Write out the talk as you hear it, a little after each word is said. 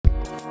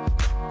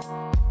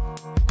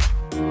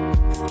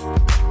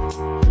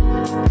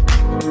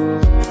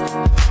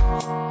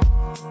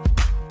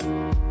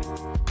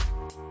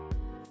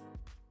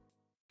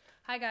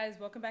guys,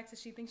 welcome back to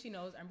She Thinks She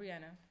Knows. I'm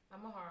Brianna.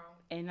 I'm Maharo.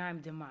 And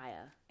I'm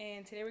Demaya.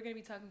 And today we're going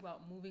to be talking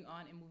about moving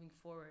on and moving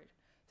forward.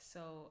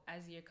 So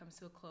as the year comes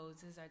to a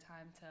close, this is our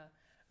time to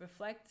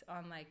reflect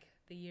on like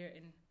the year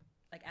in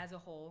like as a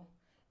whole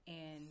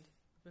and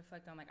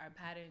reflect on like our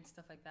patterns,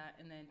 stuff like that,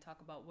 and then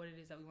talk about what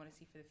it is that we want to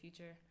see for the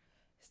future,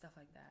 stuff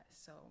like that.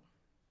 So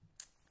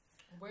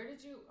where did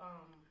you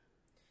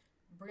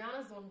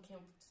Brianna's the one who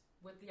came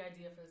with the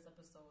idea for this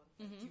episode.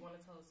 Mm-hmm. Do you want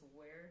to tell us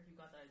where you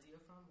got the idea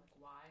from? Like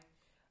why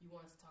you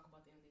wanted to talk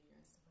about the end of the year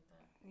and stuff like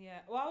that?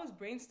 Yeah, well, I was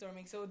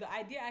brainstorming. So the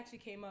idea actually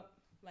came up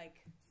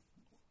like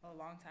a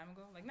long time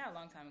ago. Like not a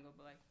long time ago,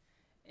 but like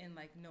in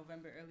like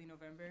November, early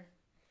November.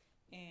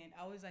 And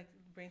I was like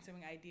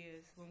brainstorming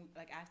ideas when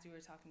like after we were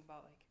talking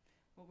about like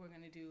what we're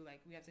gonna do. Like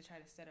we have to try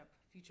to set up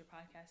future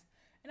podcasts.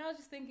 And I was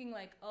just thinking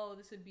like, oh,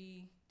 this would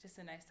be just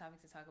a nice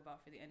topic to talk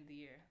about for the end of the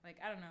year. Like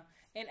I don't know.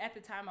 And at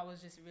the time, I was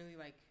just really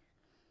like,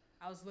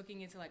 I was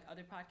looking into like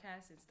other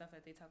podcasts and stuff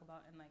that they talk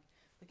about, and like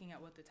looking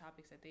at what the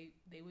topics that they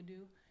would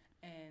do,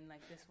 and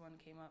like this one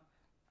came up.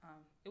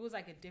 It was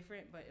like a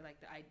different, but like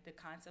the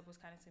concept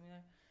was kind of similar,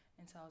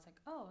 and so I was like,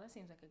 oh, that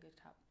seems like a good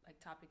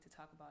topic to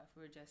talk about if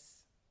we were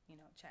just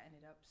chatting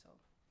it up. So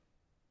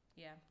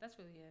yeah, that's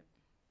really it.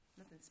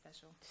 Nothing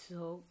special.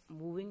 So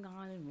moving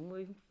on and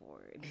moving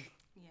forward.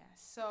 Yeah.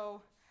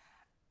 So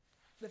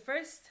the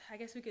first, I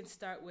guess we can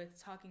start with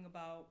talking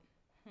about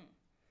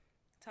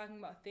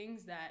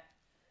things that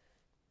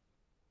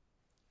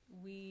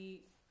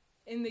we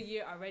in the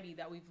year already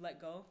that we've let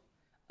go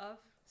of.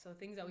 So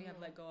things that we have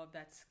let go of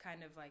that's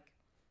kind of like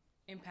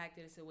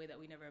impacted us in a way that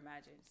we never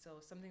imagined.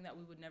 So something that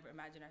we would never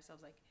imagine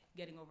ourselves like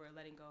getting over or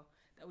letting go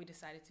that we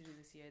decided to do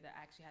this year that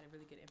actually had a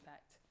really good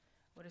impact.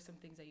 What are some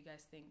things that you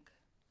guys think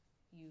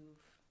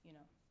you've,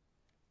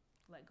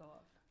 let go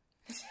of?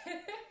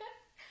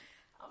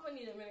 I'm gonna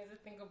need a minute to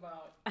think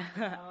about.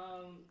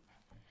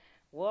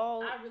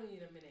 Well, I really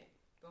need a minute.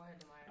 Go ahead,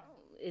 Demaya.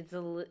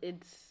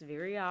 it's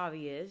very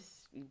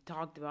obvious. We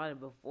talked about it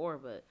before,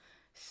 but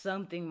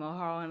something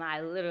Mahal and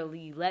I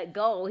literally let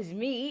go is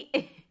meat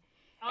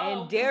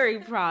and dairy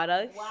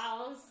products.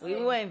 Wow, we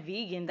went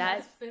vegan.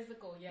 That's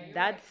physical. Yeah,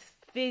 that's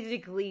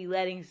physically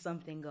letting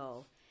something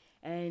go.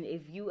 And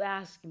if you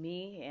ask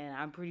me, and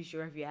I'm pretty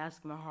sure if you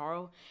ask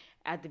Maharo,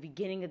 at the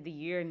beginning of the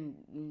year,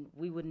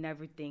 we would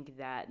never think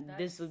that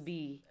this would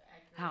be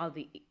how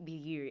the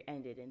year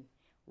ended. And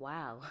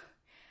wow,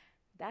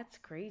 that's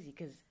crazy.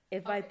 Because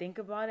if I think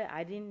about it,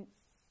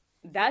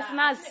 that's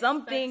not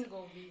something.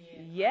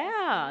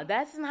 Yeah,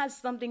 that's not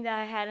something that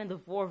I had in the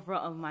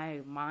forefront of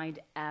my mind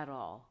at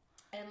all.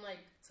 And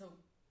like to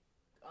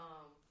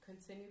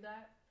continue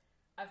that,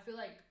 I feel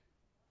like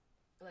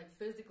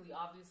physically,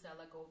 obviously, I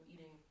let go of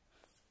eating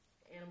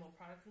animal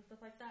products and stuff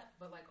like that,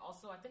 but like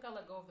also I think I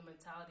let go of the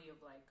mentality of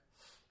like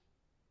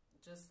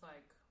just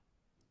like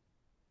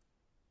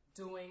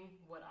doing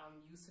what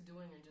I'm used to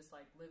doing and just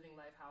like living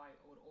life how I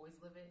would always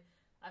live it.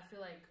 I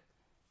feel like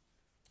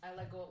I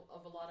let go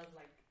of a lot of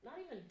like not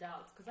even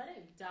doubts, because I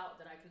didn't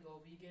doubt that I could go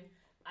vegan.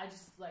 I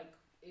just like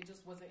it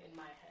just wasn't in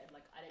my head.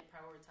 Like I didn't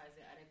prioritize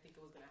it. I didn't think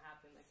it was gonna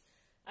happen. Like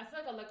I feel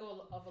like I let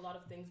go of a lot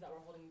of things that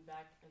were holding me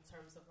back in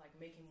terms of like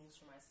making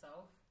moves for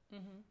myself.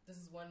 Mm-hmm. This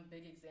is one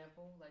big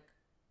example. Like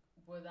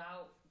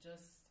without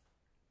just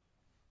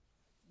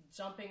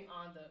jumping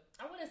on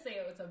I wouldn't say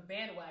it's a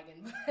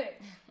bandwagon,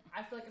 but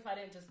I feel like if I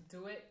didn't just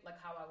do it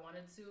like how I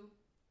wanted to,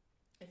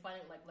 if I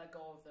didn't like let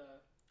go of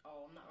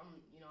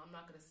I'm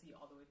not gonna see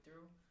all the way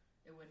through,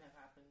 it wouldn't have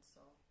happened.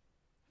 So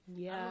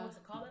yeah, I don't know what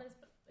to call that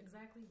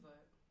exactly,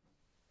 but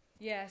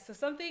yeah. So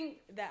something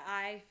that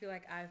I feel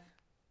like I've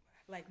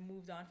like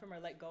moved on from or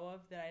let go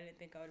of that I didn't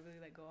think I would really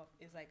let go of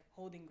is like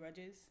holding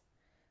grudges.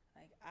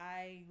 Like,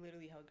 I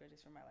literally held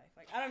grudges for my life.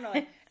 Like, I don't know.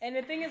 Like, and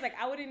the thing is, like,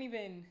 I wouldn't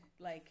even,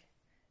 like,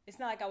 it's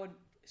not like I would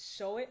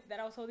show it that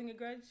I was holding a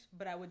grudge,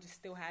 but I would just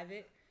still have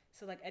it.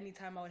 So, like,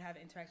 anytime I would have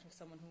an interaction with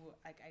someone who,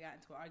 like, I got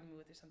into an argument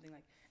with or something,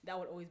 like, that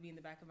would always be in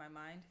the back of my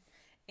mind.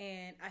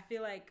 And I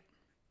feel like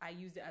I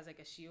used it as, like,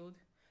 a shield.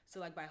 So,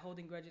 like, by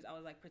holding grudges, I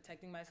was, like,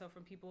 protecting myself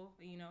from people,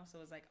 So,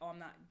 it's like, oh, I'm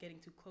not getting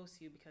too close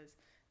to you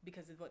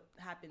because of what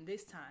happened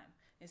this time.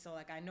 And so,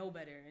 like, I know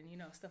better and,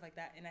 stuff like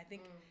that. And I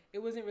think it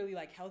wasn't really,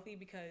 like, healthy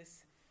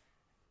because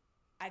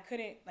I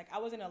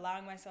wasn't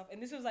allowing myself,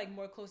 and this was, like,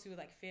 more closely with,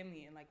 like,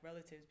 family and, like,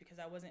 relatives, because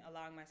I wasn't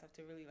allowing myself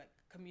to really, like,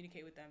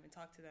 communicate with them and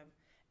talk to them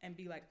and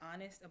be, like,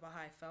 honest about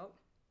how I felt.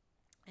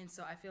 And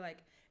so I feel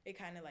like it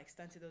kind of, like,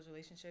 stunted those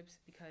relationships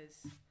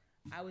because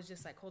I was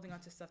just, like, holding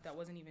on to stuff that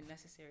wasn't even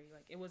necessary.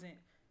 Like, it wasn't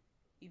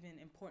even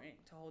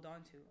important to hold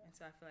on to. And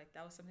so I feel like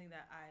that was something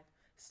that I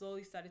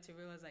slowly started to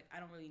realize, like, I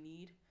don't really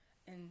need.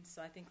 And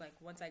so I think, like,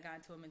 once I got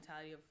into a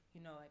mentality of,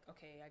 like,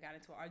 okay, I got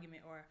into an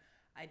argument or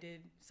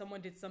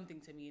someone did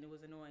something to me and it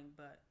was annoying,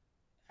 but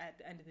at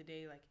the end of the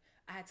day, like,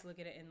 I had to look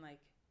at it in, like,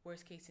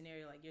 worst case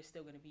scenario, like, you're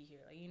still going to be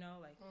here.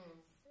 Like,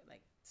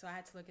 like, so I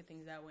had to look at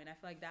things that way. And I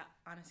feel like that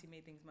honestly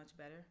made things much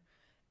better.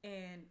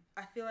 And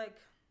I feel like,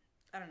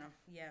 I don't know,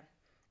 yeah.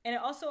 And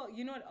it also, what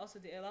it also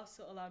did? It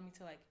also allowed me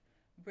to, like,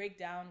 break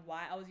down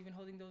why I was even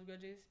holding those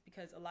grudges,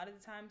 because a lot of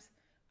the times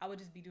I would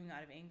just be doing it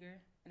out of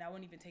anger and I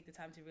wouldn't even take the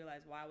time to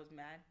realize why I was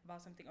mad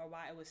about something or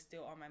why it was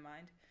still on my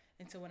mind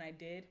until when I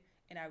did,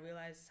 and I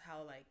realized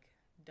how like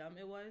dumb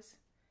it was.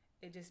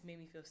 It just made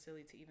me feel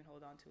silly to even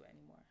hold on to it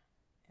anymore.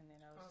 And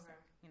then I was just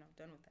like,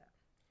 done with that.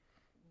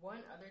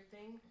 One other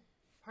thing,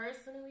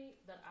 personally,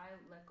 that I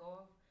let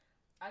go of,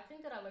 I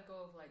think that I let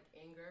go of like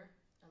anger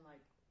and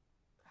like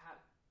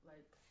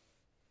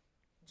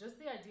just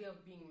the idea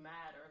of being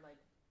mad or like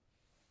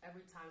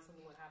every time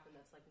something would happen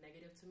that's like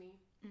negative to me,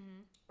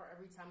 or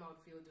every time I would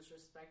feel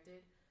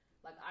disrespected.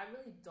 Like I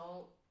really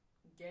don't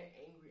get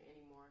angry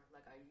anymore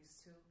like I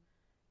used to.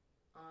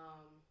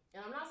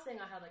 And I'm not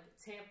saying I had like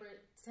temper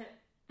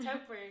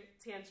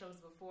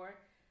tantrums before,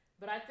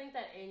 but I think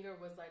that anger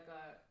was like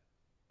a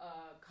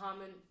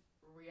common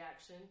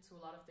reaction to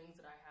a lot of things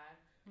that I had.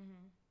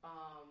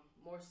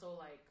 More so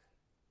like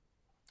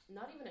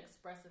not even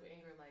expressive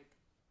anger like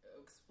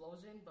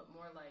explosion, but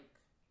more like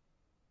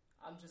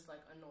I'm just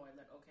like annoyed,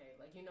 like okay,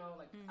 like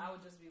like I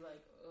would just be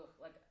like ugh,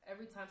 like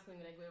every time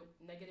something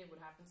negative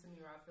would happen to me,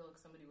 or I feel like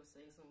somebody was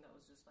saying something that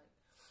was just like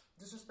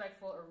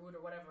disrespectful or rude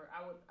or whatever,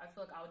 I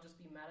feel like I would just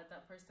be mad at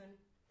that person,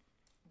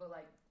 but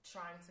like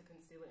trying to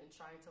conceal it and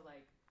trying to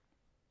like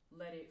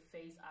let it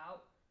phase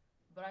out.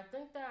 But I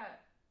think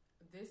that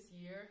this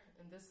year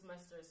and this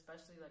semester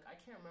especially, like I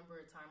can't remember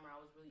a time where I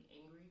was really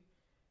angry,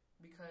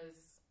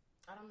 because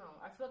I don't know,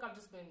 I feel like I've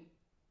just been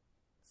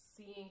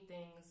seeing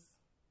things,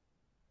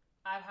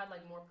 I've had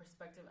like more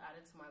perspective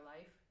added to my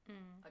life.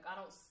 Like I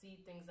don't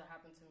see things that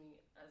happen to me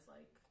as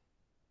like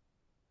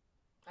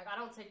I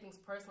don't take things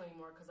personally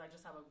anymore, because I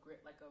just have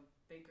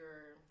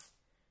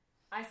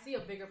I see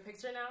a bigger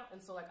picture now, and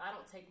so like I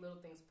don't take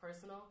little things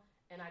personal,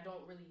 and I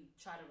don't really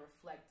try to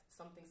reflect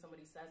something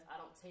somebody says. I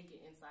don't take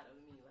it inside of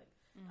me. Like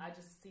I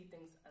just see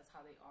things as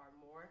how they are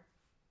more.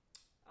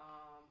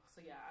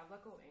 So yeah, I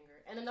let go of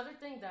anger. And another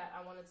thing that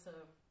I wanted to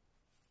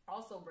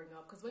also bring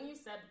up, because when you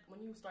started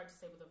to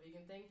say with the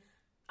vegan thing,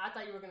 I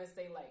thought you were gonna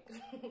say like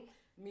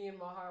me and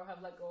Mahar have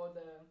let go of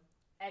the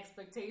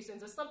expectations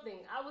or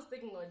something. I was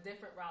thinking of a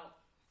different route.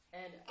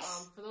 And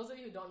for those of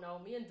you who don't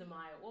know, me and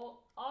Demaya,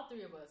 well, all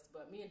three of us,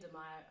 but me and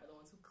Demaya are the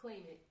ones who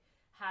claim it,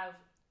 have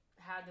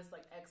had this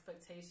like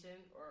expectation,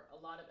 or a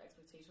lot of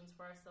expectations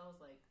for ourselves,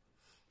 like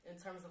in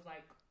terms of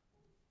like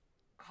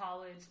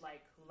college,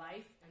 like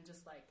life, and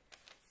just like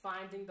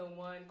finding the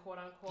one, quote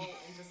unquote,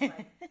 and just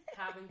like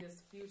having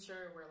this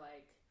future where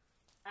like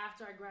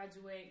after I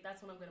graduate,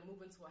 that's when I'm gonna move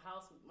into a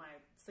house with my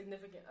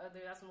significant other.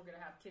 That's when we're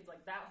gonna have kids.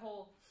 Like that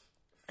whole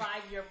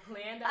 5-year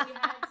plan that we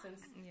had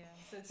since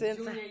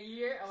junior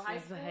year of high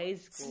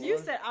school. You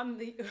said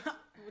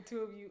the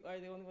two of you are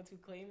the only ones who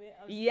claim it.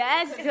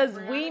 Yes, because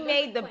we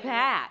made the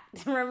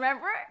pact.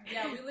 Remember?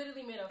 Yeah, we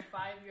literally made a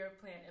 5-year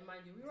plan, and mind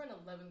you, we were in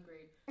 11th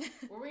grade.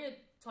 Were we in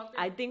 12th grade?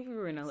 I think we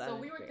were in 11th grade. So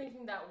we were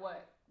thinking that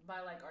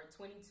by like our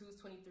 22s,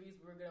 23s,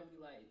 we were gonna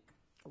be like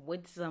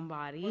with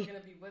somebody. We're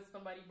gonna be with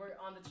somebody. We're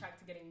on the track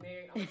to getting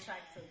married. On the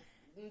track to.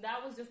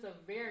 That was just a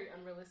very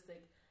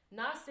unrealistic.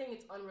 Not saying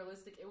it's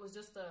unrealistic. It was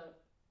just a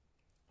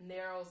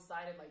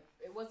narrow-sided, like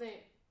it wasn't.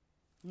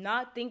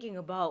 Not thinking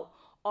about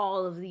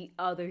all of the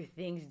other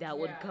things that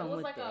would come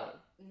with it. It was like a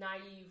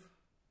naive.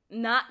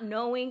 Not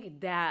knowing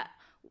that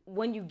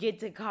when you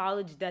get to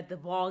college, that the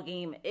ball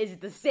game is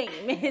the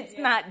same. It's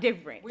not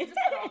different. We just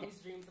had all these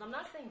dreams, and I'm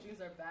not saying dreams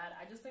are bad.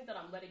 I just think that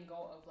I'm letting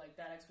go of like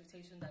that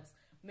expectation that's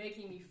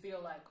making me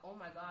feel like, oh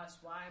my gosh,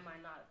 why am I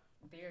not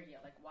there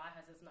yet? Like, why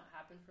has this not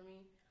happened for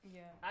me?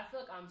 Yeah. I feel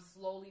like I'm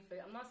slowly.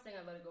 I'm not saying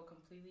I let it go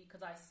completely,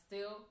 because I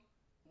still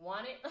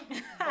want it,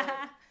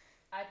 but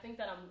I think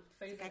that I'm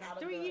phasing out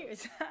of 3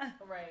 years.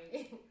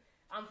 Right.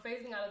 I'm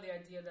phasing out of the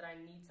idea that I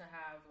need to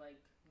have like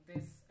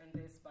this and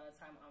this by the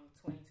time I'm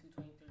 22,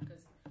 23,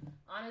 because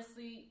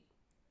honestly,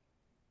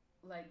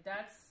 like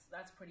that's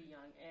pretty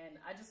young,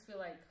 and I just feel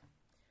like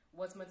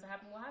what's meant to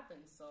happen will happen.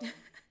 So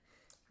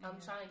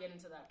I'm trying to get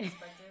into that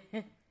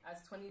perspective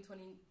as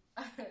 2020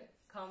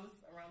 comes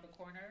around the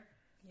corner.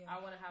 I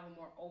want to have a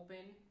more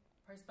open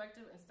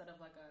perspective instead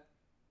of like a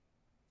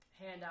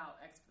handout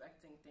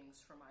expecting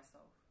things for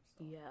myself.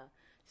 So. Yeah,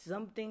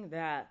 something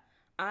that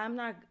I'm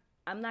not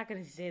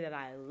gonna say that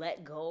I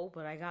let go,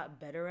 but I got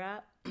better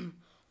at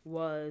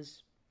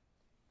was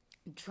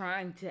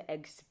trying to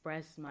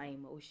express my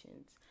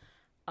emotions.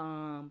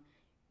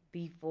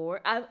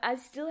 Before I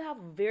still have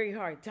a very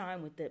hard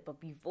time with it, but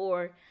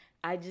before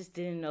I just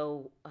didn't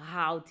know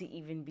how to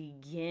even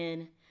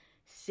begin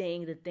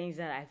saying the things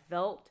that I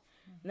felt.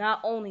 Not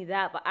only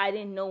that, but I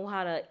didn't know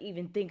how to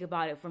even think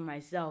about it for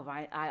myself.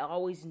 I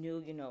always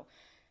knew,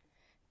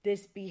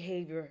 this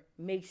behavior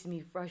makes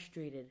me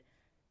frustrated.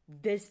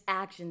 This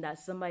action that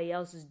somebody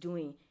else is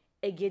doing,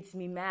 it gets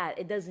me mad.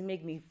 It doesn't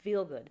make me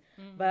feel good.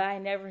 Mm-hmm. But I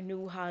never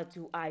knew how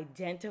to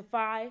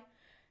identify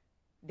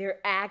their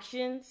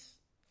actions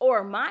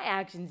or my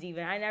actions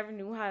even. I never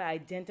knew how to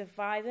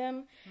identify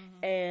them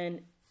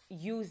and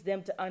use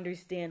them to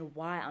understand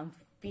why I'm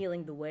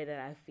feeling the way that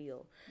I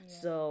feel. Yeah.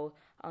 So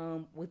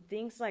with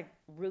things like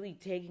really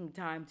taking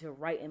time to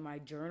write in my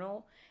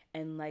journal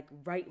and like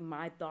write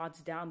my thoughts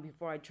down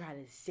before I try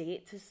to say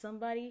it to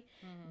somebody,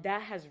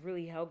 that has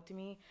really helped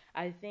me.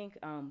 I think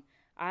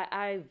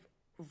I've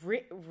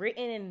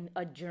written in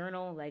a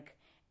journal like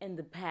in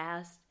the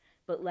past,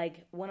 but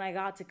like when I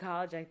got to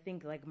college, I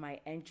think like my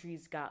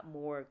entries got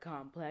more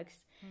complex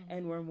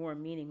and were more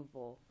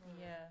meaningful.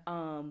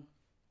 Yeah.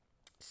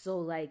 So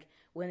like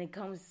when it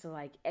comes to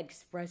like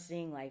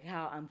expressing like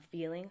how I'm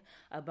feeling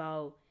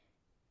about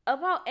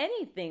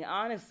anything,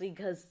 honestly,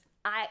 because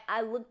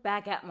I look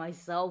back at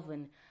myself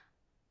and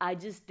I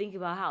just think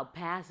about how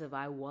passive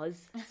I was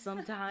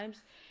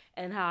sometimes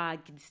and how I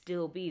can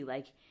still be.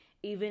 Like,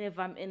 even if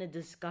I'm in a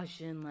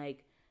discussion,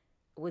 like,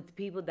 with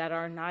people that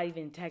are not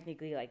even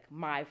technically, like,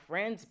 my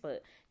friends,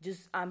 but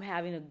just I'm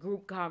having a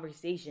group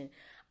conversation,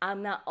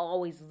 I'm not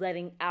always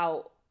letting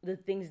out the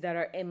things that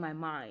are in my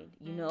mind,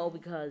 you know,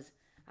 because,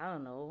 I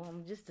don't know,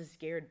 I'm just a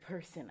scared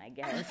person, I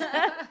guess.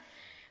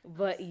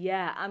 But,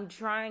 yeah, I'm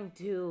trying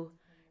to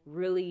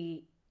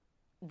really...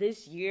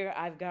 This year,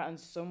 I've gotten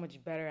so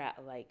much better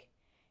at, like,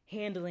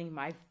 handling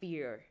my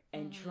fear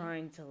and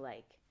trying to,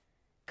 like,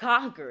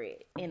 conquer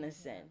it, in a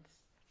sense.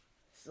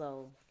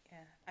 So... Yeah,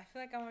 I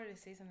feel like I wanted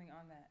to say something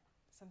on that.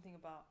 Something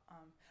about,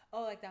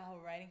 like that whole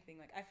writing thing.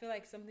 Like, I feel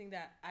like something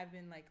that I've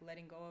been, like,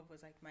 letting go of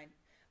was, like, my,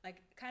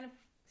 like, kind of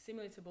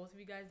similar to both of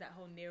you guys, that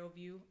whole narrow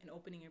view and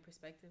opening your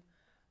perspective.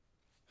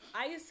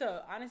 I used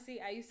to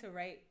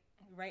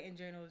write in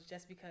journals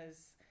just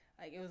because...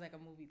 Like, it was like a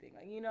movie thing.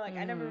 Like, you know, like,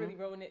 I never really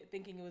wrote in it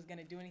thinking it was going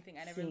to do anything.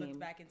 I never looked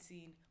back and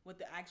seen what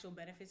the actual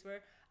benefits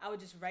were. I would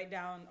just write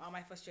down all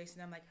my frustrations.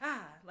 I'm like,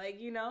 like,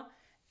 you know?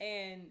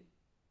 And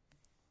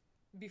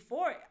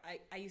before,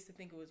 I used to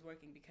think it was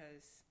working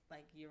because,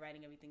 like, you're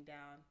writing everything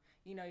down.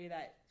 You know, you're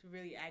that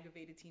really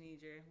aggravated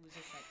teenager who's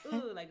just like,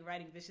 ooh, like,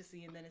 writing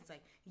viciously. And then it's like,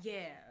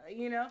 yeah,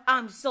 you know?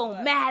 I'm so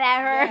mad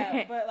at her.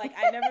 Yeah, but, like,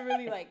 I never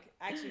really, like,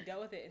 actually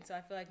dealt with it. And so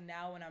I feel like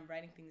now when I'm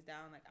writing things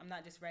down, like, I'm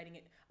not just writing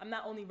it. I'm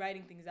not only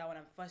writing things down when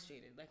I'm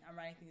frustrated. Like, I'm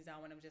writing things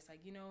down when I'm just like,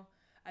 you know,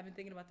 I've been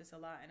thinking about this a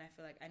lot. And I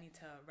feel like I need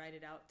to write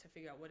it out to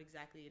figure out what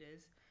exactly it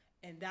is.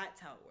 And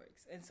that's how it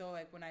works. And so,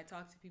 like, when I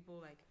talk to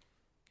people, like,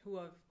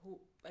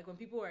 when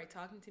people are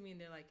talking to me and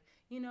they're like,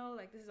 you know,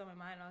 like, this is on my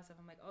mind and all that stuff,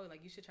 I'm like, oh,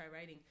 like, you should try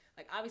writing.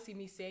 Like, obviously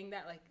me saying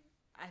that, like,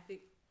 I think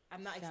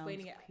I'm not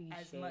explaining it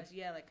as much.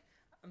 Yeah, like,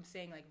 I'm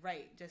saying, like,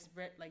 write, just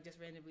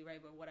randomly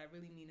write. But what I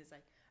really mean is,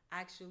 like,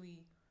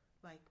 actually,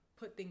 like,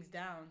 put things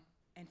down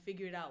and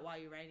figure it out while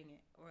you're writing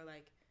it. Or,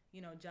 like,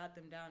 you know, jot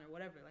them down or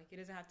whatever. Like, it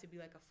doesn't have to be,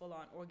 like, a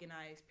full-on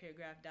organized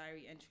paragraph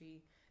diary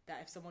entry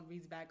that if someone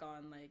reads back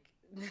on, like,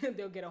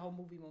 they'll get a whole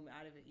movie moment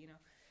out of it, you know?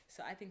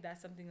 So I think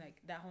that's something,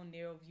 like, that whole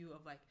narrow view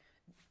of, like,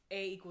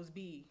 A equals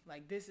B.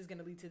 Like, this is going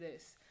to lead to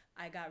this.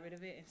 I got rid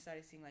of it and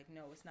started seeing, like,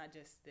 no, it's not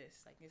just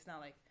this. Like, it's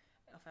not like,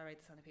 if I write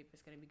this on the paper,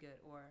 it's going to be good.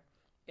 Or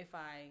if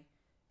I,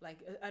 like,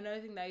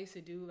 another thing that I used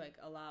to do, like,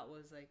 a lot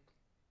was, like,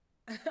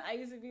 I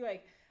used to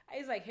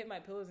hit my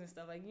pillows and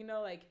stuff. Like, you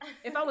know, like,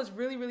 if I was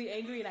really, really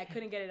angry and I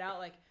couldn't get it out,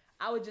 like,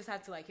 I would just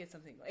have to, like, hit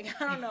something. Like,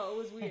 I don't know. It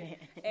was weird.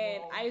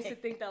 And I used to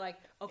think that, like,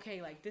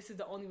 okay, like, this is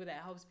the only way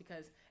that helps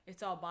because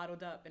it's all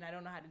bottled up and I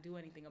don't know how to do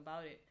anything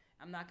about it.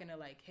 I'm not going to,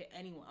 like, hit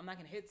anyone. I'm not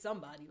going to hit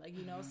somebody, like,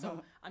 you know,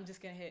 so I'm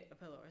just going to hit a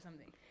pillow or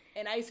something.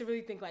 And I used to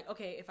really think, like,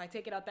 okay, if I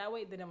take it out that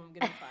way, then I'm going to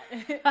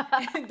be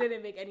fine. It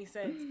didn't make any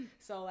sense.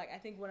 So, like, I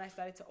think when I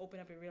started to open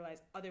up and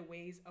realize other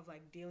ways of,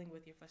 like, dealing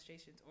with your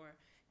frustrations or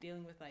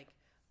dealing with, like,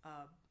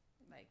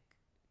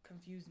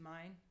 confused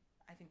mind,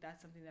 I think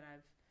that's something that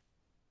I've,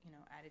 you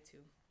know, added to.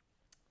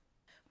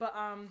 But,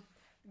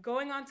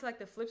 going on to, like,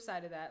 the flip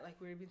side of that, like,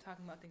 we've been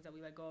talking about things that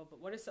we let go of, but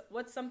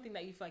what's something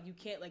that you feel like you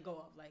can't let go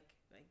of, like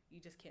you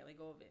just can't let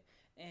go of it?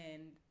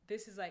 And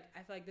this is, like,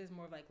 I feel like this is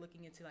more of, like,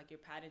 looking into, like, your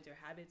patterns or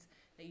habits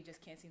that you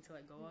just can't seem to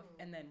let go of,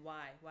 and then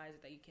why is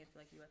it that you can't feel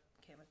like you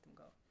can't let them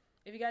go?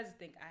 If you guys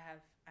think, I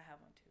have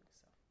one too.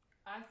 So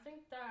I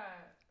think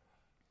that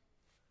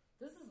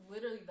this is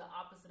literally the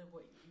opposite of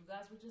what you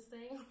guys were just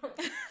saying.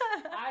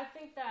 I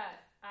think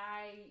that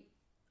I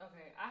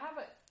have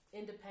an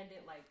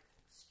independent, like,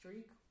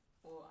 streak.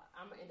 Well,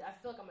 I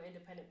feel like I'm an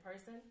independent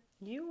person.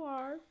 You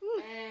are.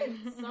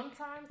 And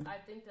sometimes I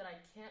think that I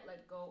can't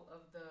let go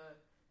of the,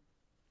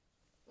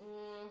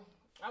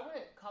 I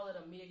wouldn't call it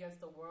a me against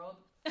the world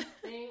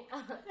thing.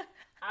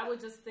 I would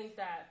just think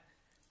that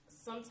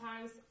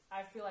sometimes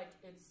I feel like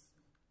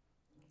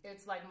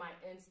it's like my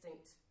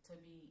instinct to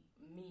be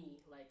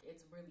me. Like,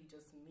 it's really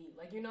just me.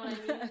 Like, you know what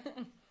I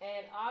mean?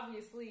 And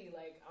obviously,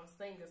 like, I'm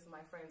saying this to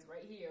my friends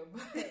right here,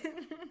 but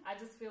I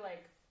just feel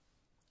like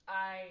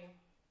I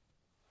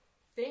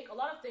think a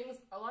lot of things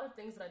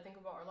that I think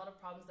about, or a lot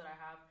of problems that I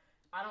have,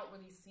 I don't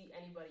really see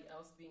anybody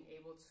else being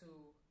able to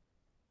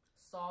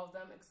solve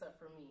them except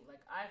for me.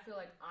 Like, I feel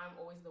like I'm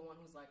always the one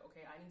who's like,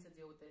 okay, I need to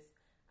deal with this.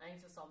 I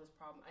need to solve this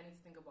problem. I need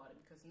to think about it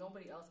because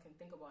nobody else can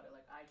think about it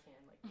like I can.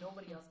 Like,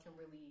 nobody else can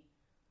really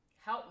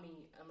help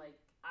me. And, like,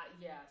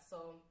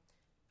 so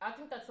I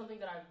think that's something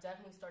that I've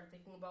definitely started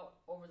thinking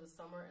about over the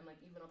summer and, like,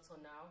 even up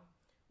till now,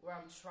 where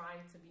I'm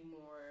trying to be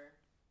more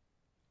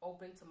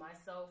open to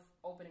myself,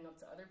 opening up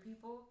to other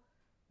people.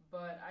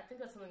 but I think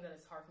that's something that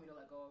is hard for me to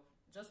let go of.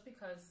 Just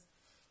because,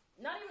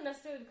 not even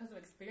necessarily because of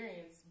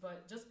experience,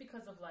 but just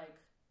because of like,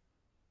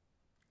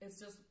 it's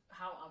just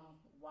how I'm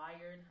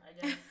wired, I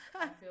guess.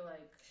 I feel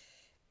like,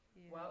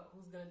 well,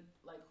 who's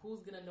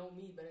gonna know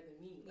me better than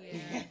me?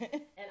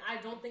 Like, and I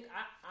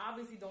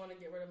obviously don't want to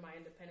get rid of my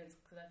independence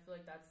because I feel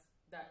like that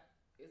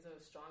is a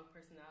strong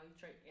personality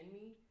trait in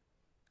me.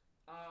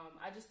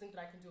 I just think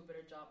that I can do a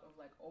better job of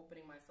like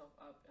opening myself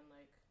up and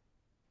like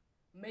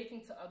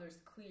making to others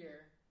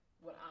clear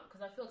because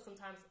I feel like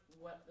sometimes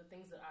what the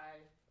things that I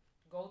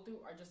go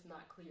through are just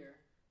not clear,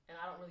 and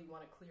I don't really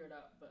want to clear it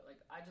up, but like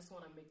I just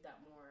want to make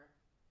that more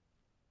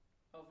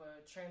of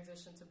a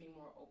transition to being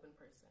more open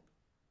person.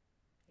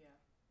 Yeah.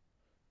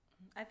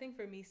 I think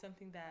for me,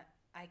 something that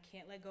I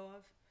can't let go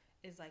of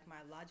is like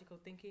my logical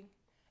thinking.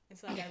 And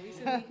so like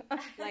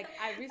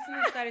I recently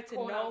started to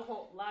quote know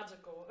unquote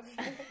logical,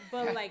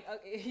 but like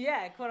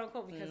quote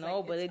unquote, because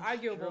it's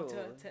arguable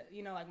true.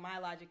 to like my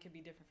logic could be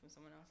different from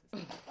someone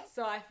else's.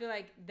 So I feel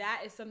like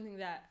that is something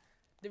that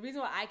the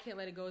reason why I can't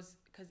let it go is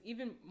because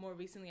even more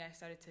recently I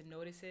started to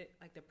notice it,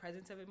 like the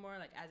presence of it more.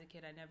 Like as a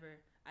kid,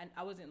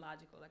 I wasn't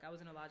logical. Like I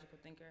wasn't a logical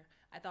thinker.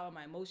 I thought with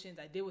my emotions.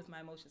 I did with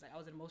my emotions. Like I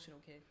was an emotional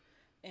kid,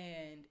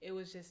 and it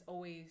was just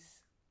always.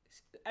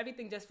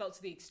 Everything just felt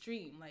to the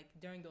extreme, like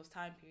during those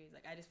time periods.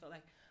 Like I just felt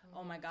like,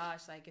 oh my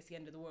gosh, like it's the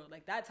end of the world,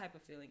 like that type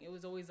of feeling. It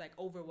was always like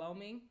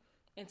overwhelming.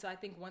 And so I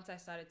think once I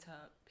started to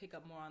pick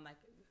up more on like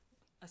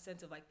a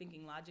sense of like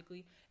thinking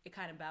logically, it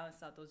kind of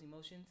balanced out those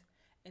emotions.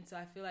 And so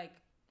I feel like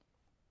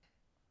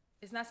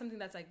it's not something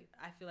that's like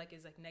I feel like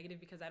is like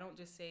negative, because I don't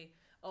just say,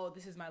 oh,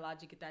 this is my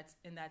logic, that's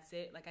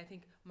it. Like I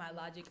think my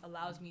logic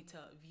allows me to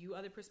view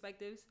other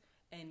perspectives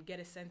and get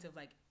a sense of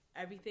like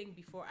everything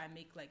before I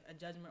make like a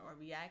judgment or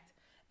react.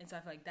 And so I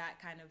feel like that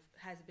kind of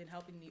has been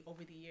helping me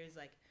over the years,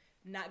 like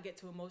not get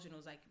too emotional,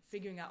 like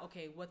figuring out,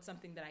 okay, what's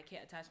something that I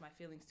can't attach my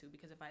feelings to,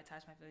 because if I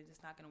attach my feelings,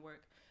 it's not going to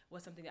work.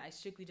 What's something that I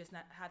strictly just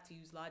not have to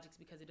use logics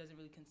because it doesn't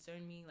really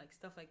concern me, like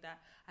stuff like that.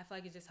 I feel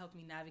like it just helped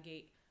me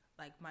navigate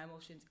like my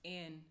emotions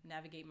and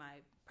navigate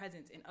my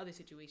presence in other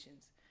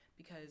situations,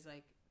 because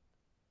like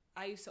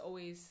I used to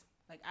always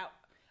like,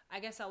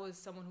 I guess I was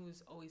someone who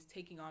was always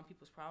taking on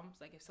people's problems.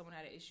 Like if someone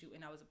had an issue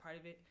and I was a part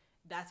of it,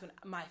 that's when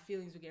my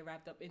feelings would get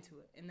wrapped up into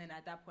it. And then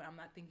at that point, I'm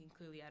not thinking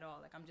clearly at all.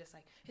 Like, I'm just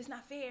like, it's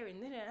not fair,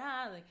 and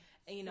like,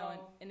 and you know,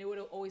 and it would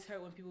always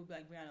hurt when people would be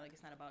like, Brianna, like,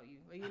 it's not about you.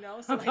 Like, you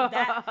know? So, like,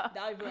 that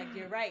would be like,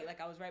 you're right.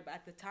 Like, I was right. But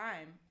at the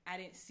time, I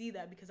didn't see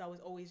that because I was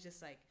always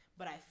just like,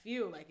 but I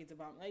feel like it's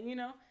about, like, you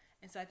know?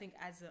 And so I think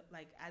as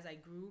I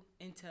grew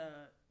into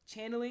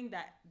channeling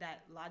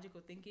that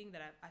logical thinking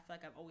that I feel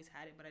like I've always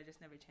had it, but I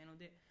just never channeled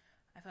it.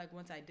 I feel like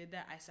once I did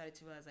that, I started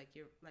to realize,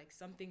 like,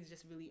 some things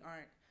just really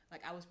aren't.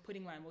 Like, I was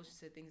putting my emotions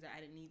to things that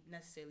I didn't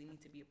necessarily need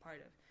to be a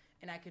part of.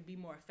 And I could be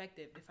more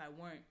effective if I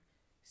weren't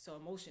so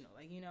emotional,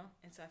 like, you know?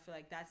 And so I feel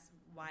like that's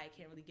why I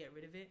can't really get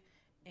rid of it.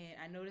 And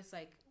I noticed,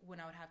 like,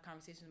 when I would have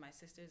conversations with my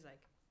sisters, like,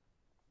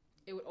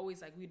 it would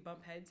always, like, we'd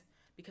bump heads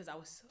because I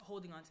was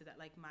holding on to that,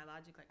 like, my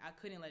logic. Like, I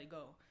couldn't let it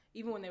go.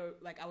 Even when they were,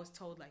 like, I was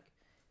told, like,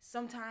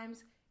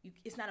 sometimes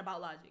it's not about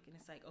logic. And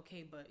it's like,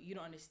 okay, but you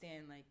don't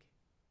understand, like,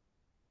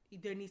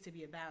 there needs to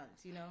be a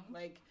balance, you know?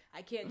 Like,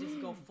 I can't just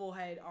go full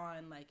head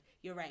on, like,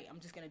 you're right, I'm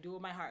just going to do it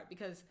with my heart,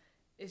 because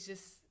it's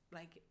just,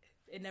 like,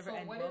 it never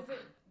ends. So what is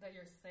it that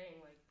you're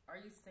saying? Like, are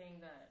you saying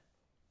that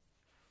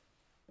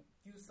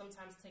you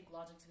sometimes take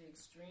logic to the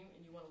extreme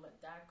and you want to let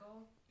that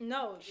go?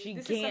 No. She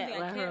can't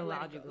let her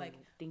logical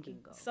thinking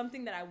go.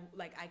 Something that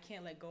I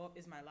can't let go of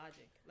is my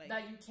logic. Like,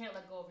 that you can't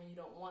let go of and you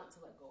don't want to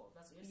let go of.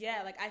 That's what you're saying?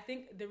 Yeah, like, I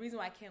think the reason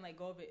why I can't let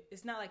go of it,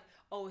 it's not like,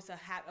 oh, it's a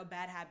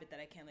bad habit that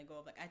I can't let go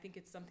of. Like, I think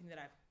it's something that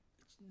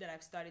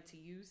I've started to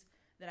use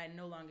that I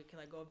no longer can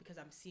let go of because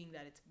I'm seeing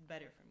that it's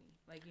better for me.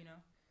 Like, you know?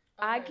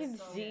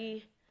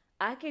 Okay,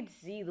 I could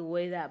see the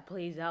way that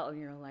plays out in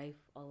your life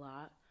a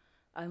lot.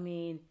 I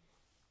mean,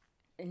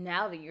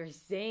 now that you're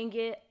saying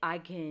it, I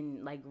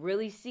can, like,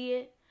 really see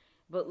it.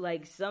 But,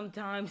 like,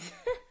 sometimes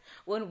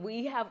when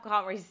we have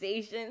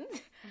conversations,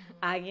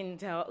 I can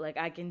tell, like,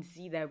 I can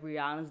see that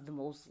Brianna's the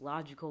most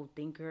logical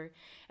thinker.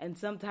 And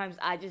sometimes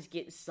I just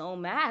get so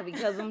mad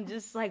because I'm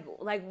just like,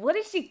 what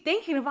is she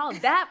thinking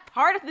about that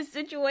part of the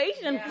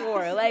situation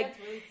for? Like,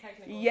 really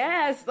technical.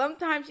 Yes,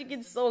 sometimes she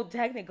gets so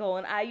technical.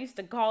 And I used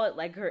to call it,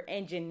 like, her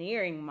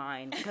engineering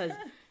mind, because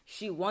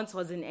she once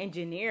was an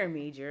engineer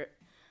major.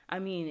 I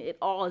mean, it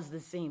all is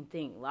the same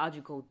thing,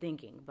 logical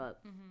thinking.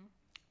 But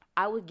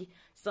I would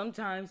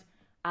sometimes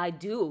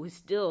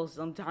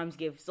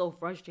get so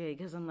frustrated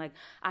because I'm like,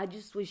 I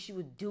just wish she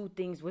would do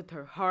things with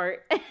her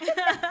heart.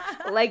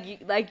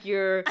 like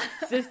your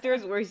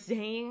sisters were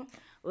saying.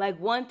 Like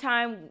one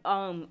time,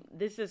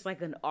 this is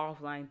like an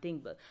offline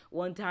thing, but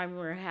one time we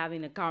were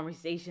having a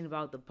conversation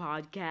about the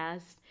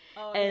podcast.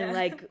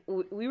 Like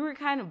we were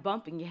kind of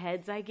bumping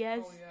heads, I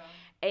guess. Oh, yeah.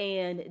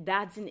 And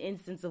that's an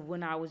instance of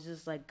when I was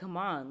just like, come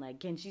on, like,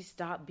 can she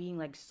stop being,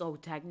 like, so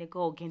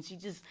technical? Can she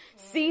just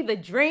see the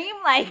dream?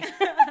 Like,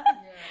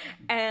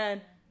 and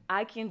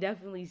I can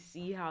definitely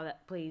see how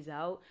that plays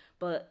out.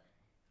 But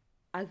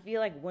I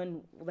feel like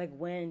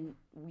when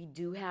we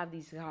do have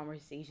these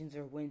conversations,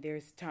 or when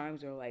there's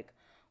times where like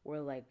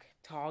we're like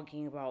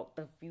talking about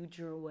the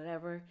future or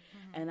whatever,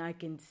 and I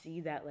can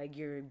see that like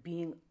you're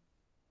being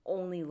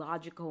only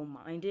logically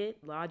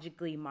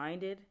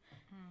minded,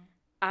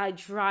 I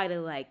try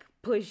to like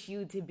push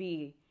you to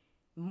be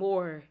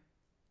more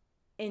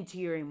into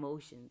your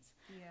emotions.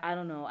 Yeah. I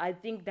don't know. I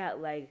think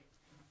that like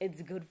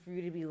it's good for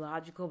you to be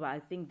logical, but I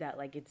think that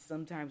like it's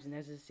sometimes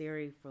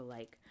necessary for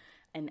like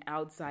an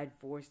outside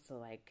force to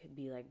like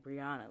be like,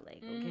 Brianna,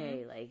 like,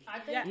 okay,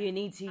 like you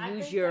need to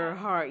use your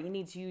heart, you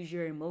need to use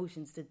your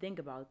emotions to think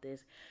about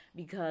this,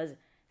 because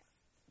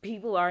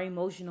people are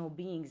emotional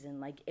beings, and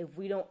like if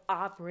we don't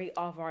operate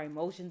off our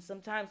emotions,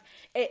 sometimes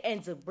it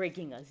ends up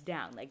breaking us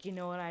down. Like, you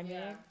know what I mean?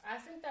 Yeah, I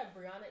think that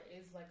Brianna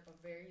is like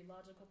a very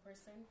logical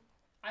person.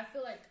 I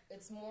feel like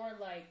it's more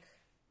like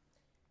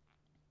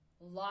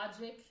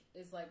logic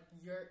is like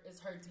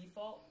her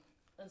default,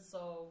 and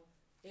so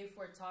if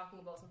we're talking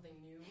about something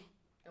new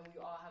and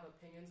we all have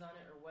opinions on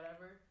it or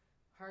whatever,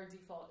 her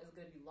default is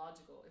going to be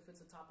logical if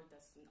it's a topic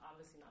that's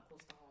obviously not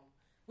close to home.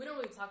 We don't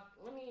really talk.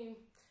 I mean,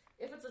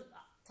 if it's a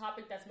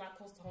topic that's not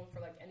close to home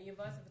for like any of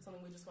us, if it's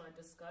something we just want to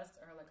discuss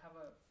or like have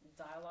a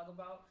dialogue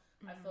about,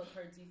 I feel like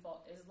her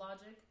default is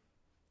logic.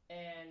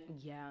 And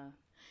yeah,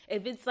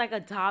 if it's like a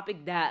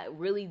topic that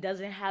really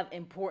doesn't have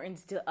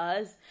importance to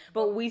us,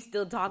 but we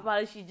still talk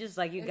about it, she's just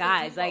like, you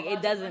guys, like,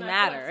 it doesn't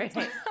matter.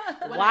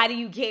 Why do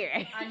you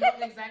care? I know,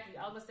 exactly.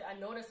 I was gonna say, I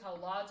notice how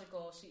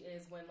logical she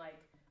is when like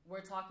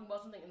we're talking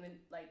about something, and then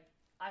like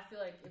I feel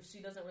like if she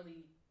doesn't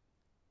really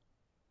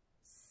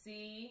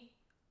see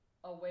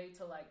a way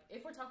to like,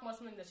 if we're talking about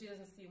something that she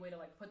doesn't see a way to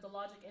like put the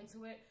logic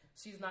into it,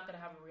 she's not gonna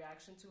have a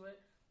reaction to it.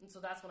 And so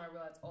that's when I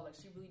realized, oh, like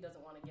she really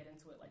doesn't want to get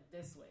into it like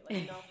this way,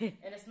 like, you know.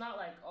 And it's not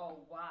like, oh,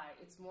 why?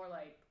 It's more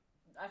like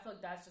I feel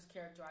like that just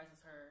characterizes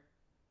her,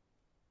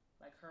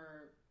 like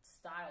her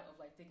style of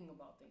like thinking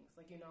about things,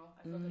 like, you know.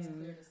 I feel like it's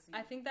clear to see.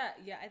 I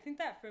think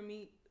that for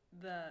me,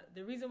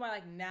 the reason why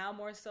like now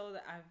more so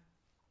that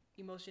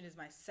emotion is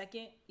my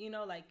second, you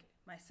know, like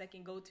my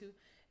second go to,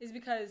 is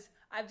because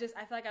I feel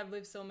like I've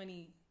lived so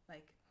many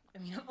like. I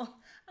mean, I'm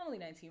only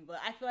 19, but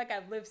I feel like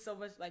I've lived so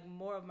much, like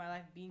more of my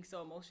life being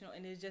so emotional,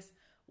 and it just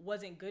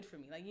wasn't good for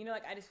me. Like, you know,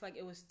 like I just feel like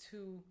it was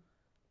too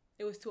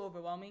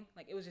overwhelming.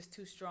 Like it was just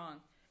too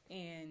strong,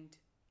 and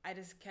I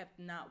just kept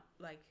not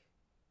like,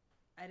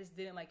 I just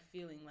didn't like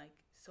feeling like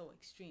so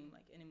extreme,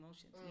 like in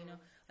emotions, you know,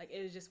 like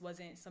it just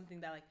wasn't something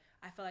that like,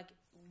 I felt like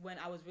when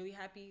I was really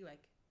happy,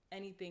 like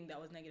anything that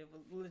was negative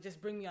would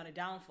just bring me on a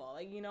downfall,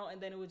 like, you know,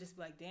 and then it would just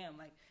be like, damn,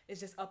 like it's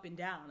just up and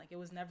down. Like it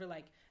was never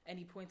like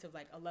any points of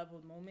like a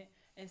leveled moment.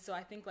 And so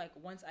I think like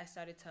once I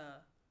started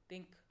to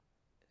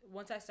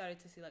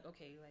see like,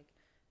 okay, like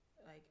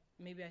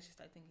maybe I should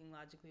start thinking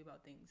logically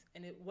about things.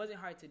 And it wasn't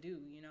hard to do,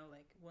 you know,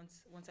 like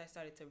once I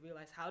started to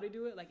realize how to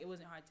do it, like it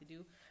wasn't hard to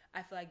do.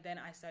 I feel like then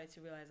I started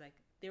to realize like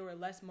there were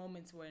less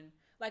moments when,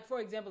 like, for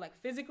example, like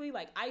physically,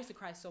 like I used to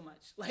cry so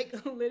much, like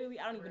literally,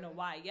 I don't even know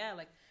why. Yeah,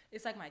 like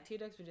it's like my tear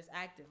ducts were just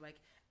active, like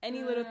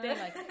any little thing,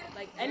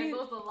 like any.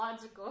 Those are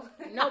logical.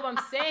 No, but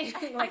I'm saying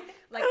like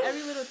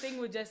every little thing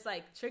would just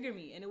like trigger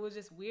me, and it was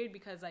just weird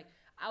because like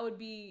I would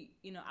be,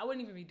 you know, I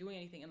wouldn't even be doing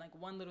anything, and like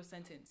one little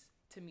sentence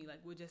to me like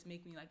would just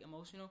make me like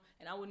emotional,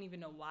 and I wouldn't even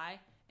know why,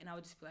 and I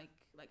would just be like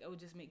it would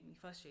just make me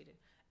frustrated.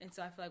 And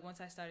so I feel like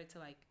once I started to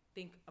like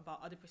think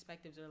about other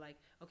perspectives, or like,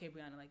 okay,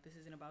 Brianna, like this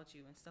isn't about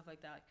you and stuff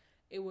like that, like,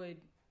 it would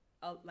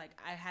like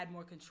I had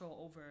more control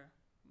over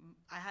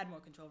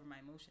my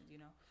emotions, you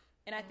know.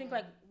 And I think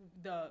like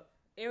the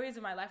areas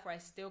of my life where I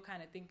still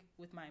kind of think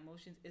with my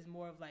emotions is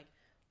more of like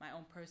my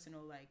own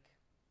personal like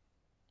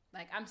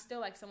I'm still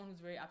like someone who's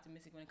very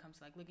optimistic when it comes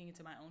to like looking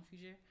into my own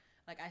future.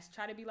 Like I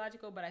try to be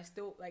logical, but I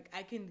still like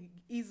I can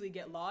easily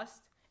get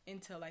lost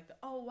into like the,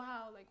 oh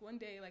wow, like one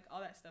day, like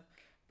all that stuff.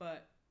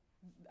 But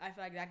I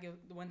feel like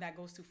when that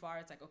goes too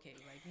far, it's like, okay,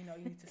 like, you know,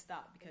 you need to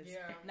stop, because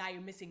now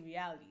you're missing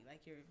reality.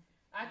 Like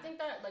I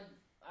think that like,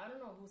 I don't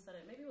know who said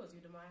it. Maybe it was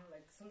you, Demaya.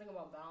 Like something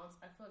about balance.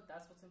 I feel like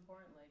that's what's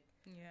important. Like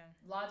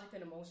logic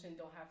and emotion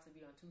don't have to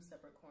be on two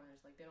separate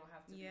corners. Like they don't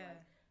have to be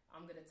like,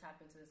 I'm gonna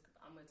tap into this,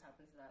 I'm gonna tap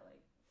into that.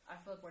 Like I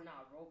feel like we're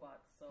not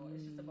robots, so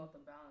it's just about the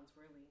balance,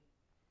 really.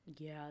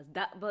 Yeah,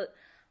 but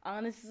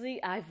honestly,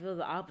 I feel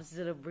the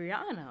opposite of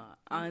Brianna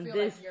on feel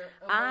this.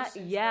 Like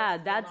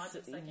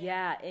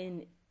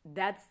And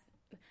that's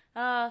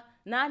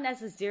not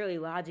necessarily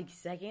logic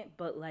second,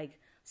 but like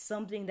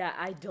something that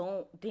I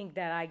don't think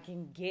that I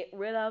can get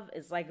rid of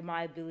is like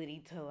my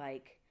ability to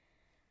like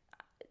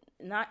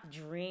not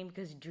dream,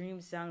 because dream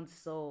sounds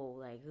so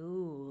like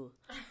ooh,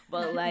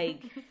 but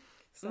like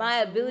my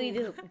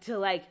ability to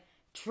like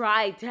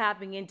try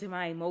tapping into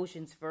my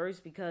emotions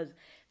first, because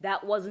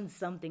that wasn't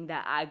something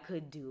that I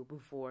could do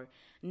before.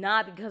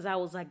 Not because I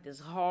was like this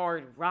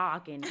hard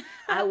rock and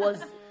I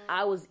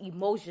was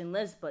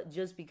emotionless, but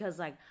just because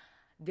like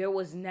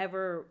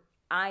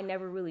I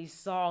never really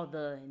saw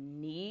the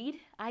need,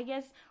 I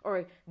guess,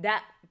 or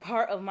that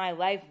part of my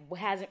life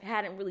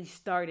hadn't really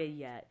started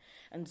yet.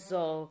 And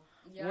so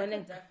I can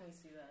definitely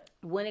see that.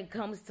 When it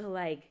comes to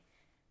like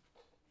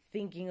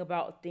thinking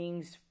about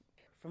things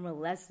from a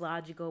less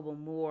logical but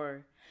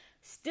more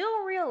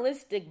still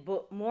realistic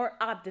but more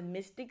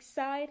optimistic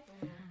side.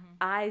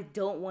 I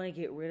don't want to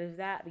get rid of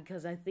that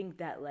because I think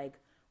that like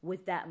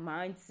with that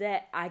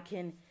mindset I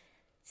can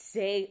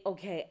say,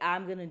 okay,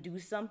 I'm gonna do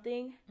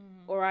something,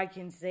 or I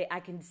can say I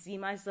can see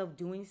myself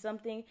doing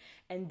something,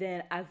 and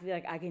then I feel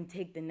like I can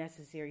take the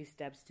necessary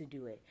steps to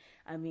do it.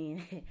 I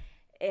mean,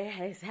 it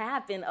has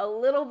happened a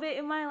little bit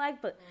in my life,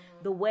 but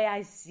the way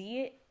I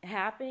see it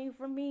happening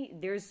for me,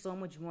 there's so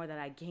much more that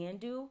I can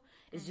do.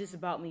 It's just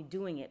about me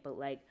doing it. But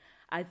like,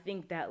 I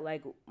think that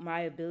like my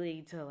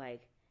ability to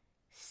like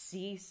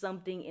see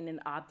something in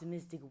an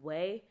optimistic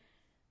way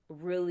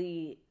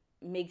really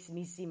makes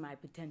me see my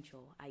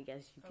potential, I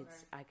guess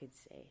I could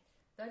say.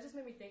 That just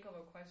made me think of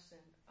a question.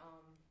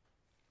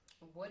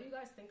 What do you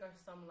guys think are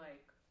some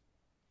like,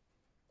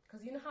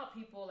 because you know how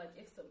people like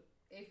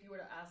if you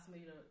were to ask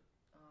me to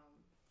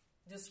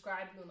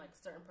describe you in like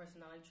certain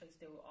personality traits,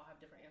 they will all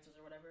have different answers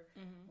or whatever.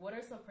 What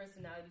are some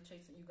personality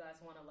traits that you guys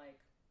want to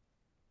like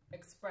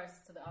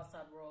express to the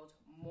outside world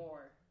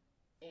more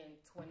in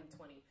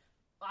 2020,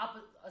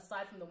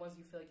 aside from the ones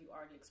you feel like you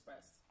already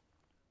expressed?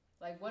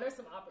 Like, what are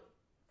some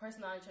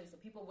personality traits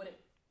that people wouldn't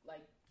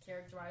like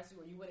characterize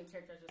you, or you wouldn't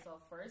characterize yourself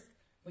first,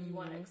 but you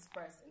want to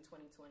express in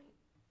 2020?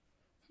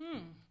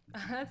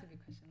 That's a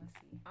good question. Let's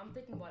see. I'm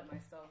thinking about it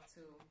myself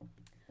too.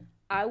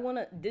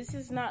 This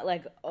is not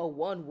like a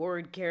one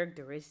word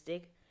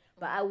characteristic,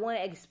 but I want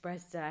to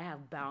express that I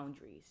have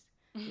boundaries.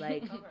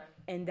 Like,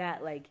 and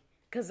that like,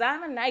 cause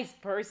I'm a nice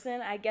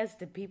person, I guess,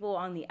 to people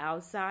on the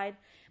outside,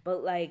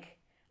 but like,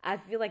 I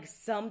feel like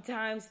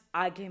sometimes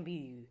I can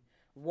be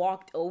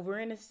walked over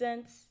in a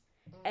sense.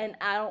 And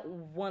I don't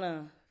want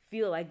to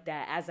feel like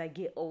that as I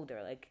get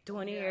older. Like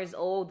 20 years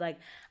old, like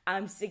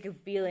I'm sick of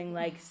feeling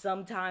like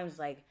sometimes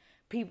like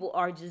people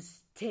are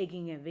just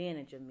taking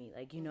advantage of me,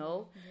 like, you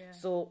know? Yeah.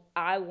 So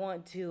I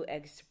want to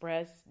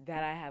express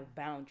that I have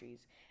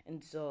boundaries.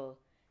 And so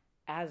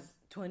as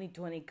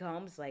 2020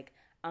 comes, like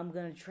I'm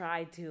going to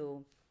try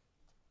to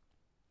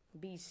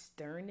be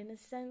stern in a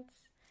sense,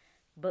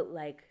 but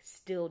like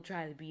still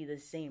try to be the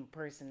same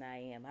person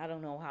I am. I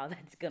don't know how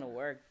that's going to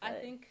work. But I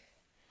think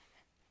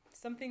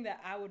something that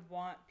I would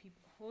want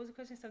people... What was the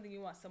question? Something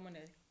you want someone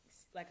to...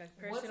 Like a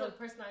personal... What's a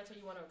personality trait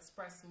you want to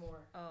express more?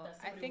 Oh,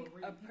 I think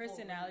a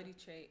personality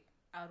trait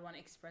I would want to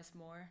express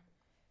more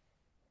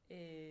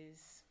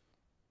is...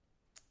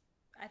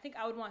 I think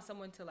I would want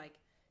someone to, like,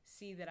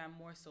 see that I'm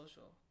more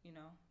social, you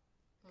know?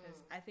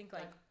 Because I think,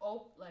 like...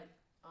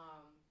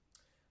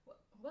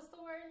 what's the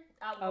word?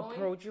 Outgoing?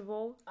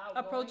 Approachable?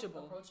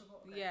 Approachable.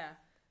 Okay. Yeah.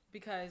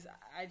 Because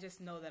I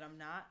just know that I'm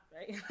not,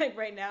 right? Like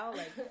right now,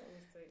 like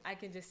I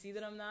can just see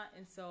that I'm not.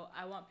 And so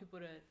I want people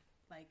to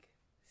like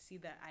see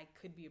that I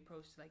could be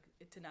approached, like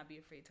to not be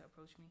afraid to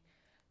approach me.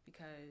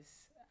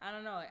 Because I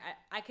don't know, like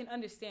I can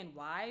understand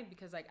why,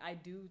 because like I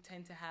do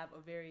tend to have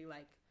a very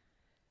like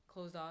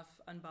closed off,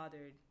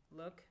 unbothered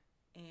look.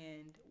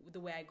 And the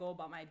way I go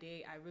about my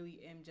day, I really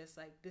am just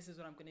like, this is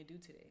what I'm going to do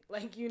today.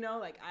 Like, you know,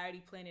 like I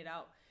already planned it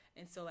out.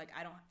 And so like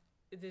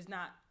there's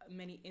not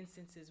many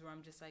instances where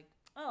I'm just like,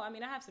 oh, I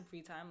mean, I have some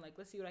free time. Like,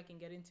 let's see what I can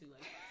get into.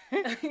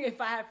 Like, if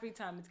I have free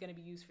time, it's going to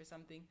be used for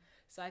something.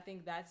 So I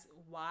think that's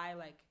why,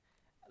 like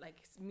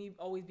me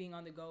always being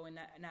on the go and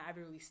not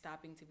ever really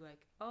stopping to be like,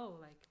 oh,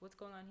 like, what's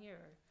going on here?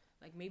 Or,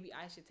 like, maybe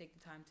I should take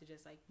the time to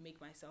just, like, make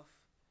myself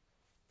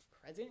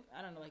present.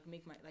 I don't know, like,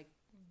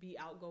 be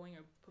outgoing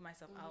or put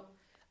myself out.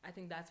 I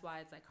think that's why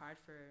it's, like, hard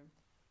for,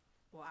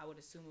 well, I would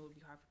assume it would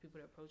be hard for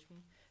people to approach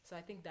me. So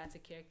I think that's a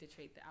character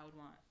trait that I would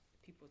want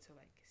people to,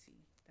 like, see.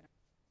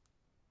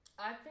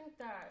 I think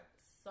that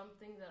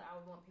something that I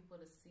would want people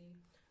to see,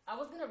 I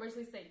was going to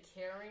originally say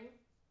caring,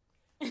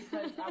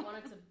 because I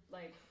wanted to,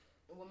 like,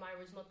 when my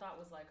original thought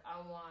was, like, I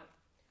want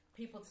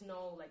people to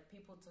know, like,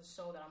 people to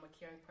show that I'm a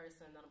caring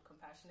person, that I'm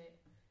compassionate,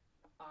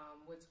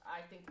 which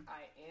I think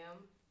I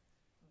am.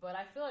 But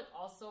I feel like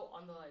also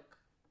on the, like,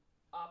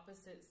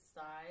 opposite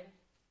side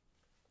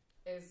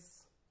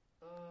is,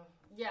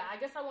 I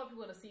guess I want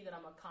people to see that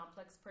I'm a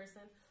complex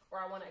person,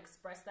 or I want to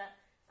express that.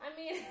 I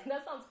mean,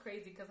 that sounds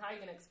crazy, because how are you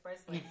going to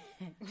express, like,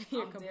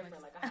 I'm different,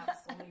 like, I have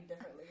so many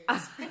different layers.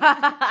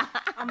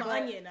 I'm an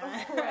onion.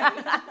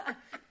 Right.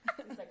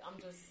 It's like,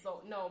 I'm just so,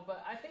 no,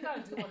 but I think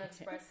I do want to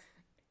express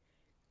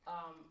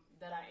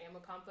that I am a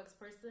complex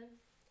person,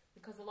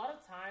 because a lot of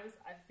times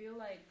I feel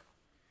like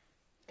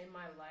in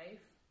my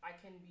life, I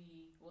can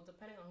be, well,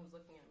 depending on who's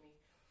looking at me,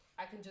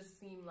 I can just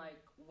seem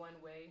like one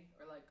way,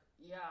 or like,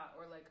 yeah,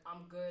 or like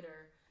I'm good,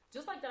 or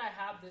just like that I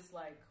have this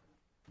like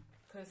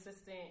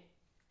consistent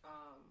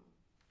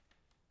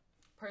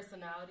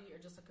personality,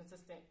 or just a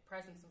consistent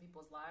presence in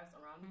people's lives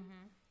around me.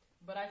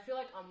 But I feel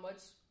like I'm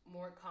much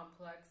more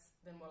complex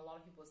than what a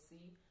lot of people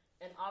see.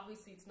 And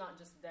obviously it's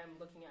not just them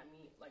looking at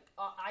me. Like,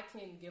 I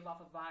can give off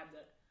a vibe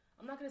that,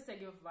 I'm not going to say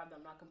give off a vibe that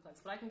I'm not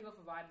complex, but I can give off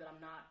a vibe that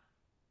I'm not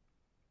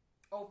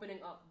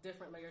opening up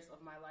different layers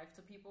of my life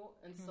to people.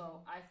 And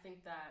so I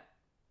think that,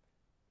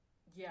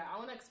 yeah, I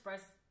want to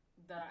express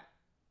that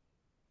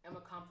I am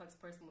a complex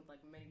person with like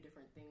many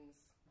different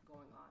things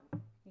going on.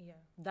 Yeah.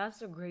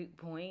 That's a great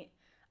point.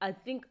 I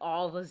think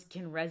all of us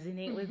can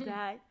resonate with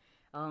that.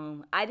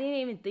 I didn't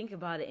even think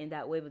about it in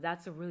that way, but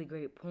that's a really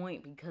great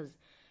point because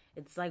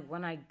it's like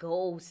when I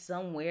go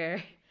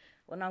somewhere,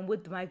 when I'm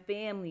with my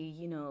family,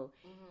 you know,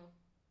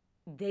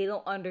 they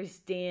don't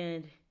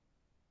understand.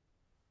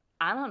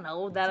 I don't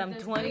know that I'm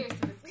 20.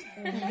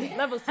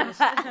 Levels to the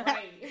shit,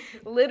 right?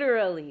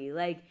 Literally,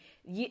 like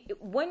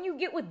when you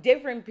get with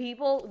different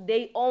people,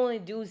 they only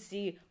do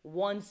see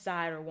one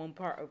side or one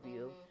part of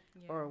you.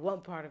 Or one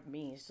part of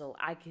me, so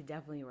I could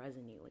definitely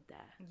resonate with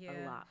that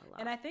a lot.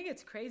 And I think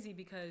it's crazy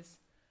because,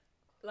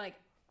 like,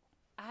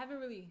 I haven't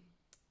really.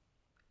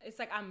 It's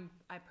like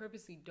I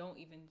purposely don't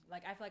even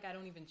like. I feel like I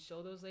don't even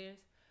show those layers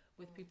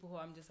with people who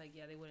I'm just like,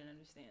 yeah, they wouldn't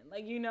understand.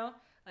 Like, you know,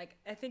 like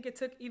I think it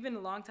took even a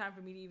long time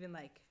for me to even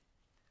like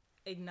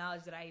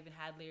acknowledge that I even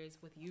had layers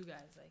with you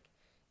guys. Like,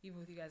 even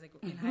with you guys, like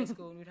in high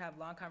school, when we'd have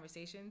long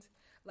conversations.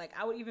 Like,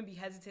 I would even be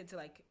hesitant to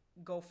like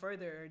go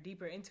further or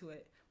deeper into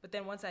it. But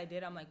then once I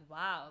did, I'm like,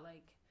 wow,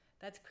 like,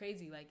 that's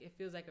crazy. Like, it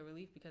feels like a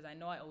relief because I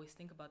know I always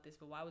think about this,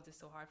 but why was it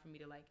so hard for me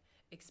to, like,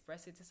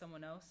 express it to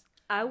someone else?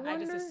 I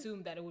just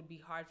assumed that it would be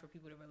hard for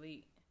people to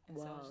relate. And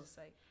so it's just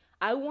like...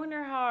 I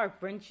wonder how our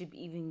friendship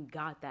even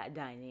got that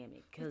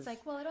dynamic. Cause it's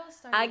like, well, it all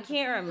started... I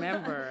can't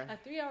remember.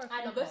 A 3-hour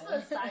I know, this is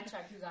a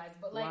sidetrack, you guys,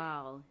 but like...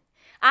 Wow.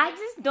 I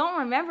just don't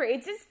remember.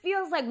 It just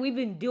feels like we've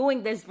been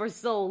doing this for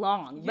so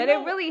long, but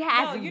it really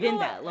hasn't been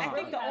that long.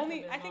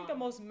 I think the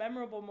most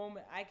memorable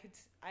moment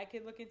I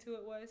could look into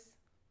it was,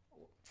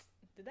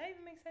 did that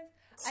even make sense?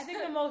 I think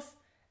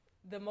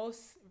the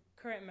most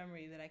current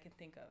memory that I can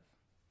think of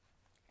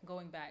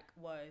going back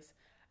was,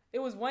 it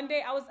was one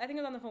day I think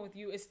I was on the phone with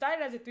you. It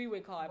started as a 3-way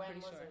call. I'm pretty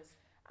sure. This?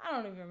 I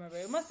don't even remember.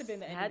 It must have been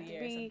the end of the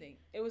year or something.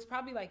 It was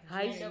probably like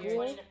high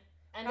school.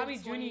 Probably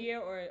junior year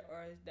or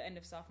the end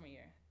of sophomore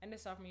year. End of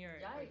sophomore year or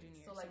junior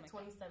year. So like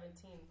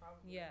 2017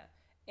 probably. Yeah.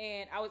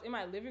 And I was in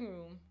my living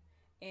room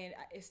and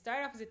it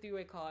started off as a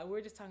 3-way call and we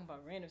were just talking about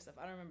random stuff.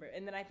 I don't remember.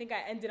 And then I think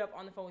I ended up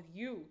on the phone with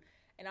you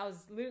and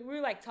we were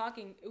like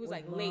talking. It was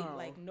like late.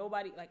 Like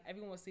nobody, like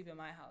everyone was sleeping in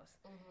my house.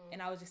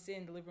 And I was just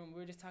sitting in the living room.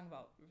 We were just talking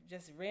about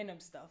just random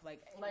stuff.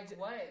 Like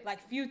what?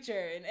 Like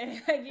future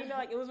and like, you know,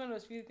 like it was one of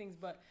those few things.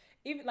 But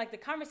even like the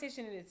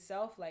conversation in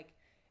itself, like,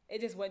 it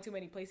just went too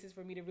many places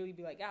for me to really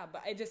be like, yeah,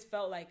 but it just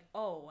felt like,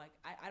 oh, like,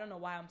 I don't know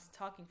why I'm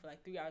talking for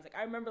like 3 hours. Like,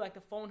 I remember like the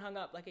phone hung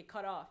up, like it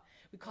cut off.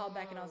 We called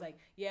back and I was like,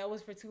 yeah, it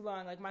was for too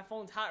long. Like, my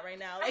phone's hot right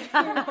now. Like,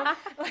 you know?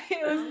 Like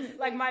it was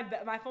like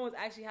my phone was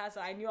actually hot. So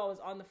I knew I was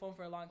on the phone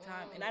for a long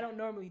time and I don't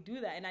normally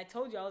do that. And I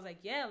told you, I was like,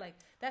 yeah, like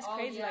that's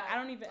crazy. Yeah. Like, I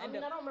don't even I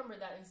don't remember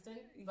that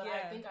instant, but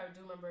I think I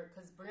do remember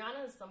because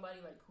Brianna is somebody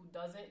like who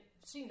doesn't,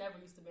 she never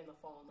used to be on the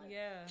phone. Like,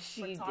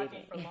 she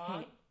talking for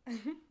long.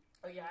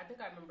 Oh, yeah, I think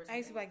I remember. I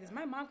used to be like this.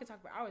 My mom could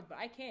talk for hours, but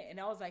I can't. And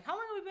I was like, how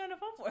long have we been on the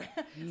phone for?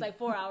 It's like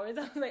 4 hours.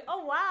 I was like,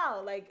 oh,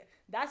 wow. Like,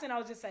 that's when I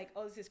was just like,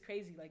 oh, this is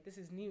crazy. Like, this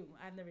is new.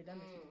 I've never done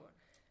this before.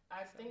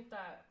 I think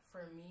that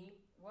for me,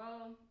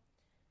 well,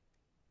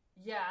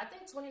 yeah, I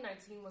think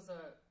 2019 was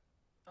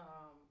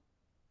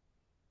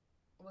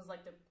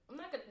like the, I'm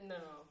not going to,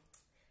 no.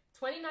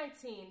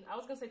 2019, I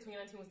was going to say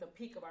 2019 was the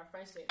peak of our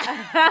friendship.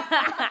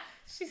 That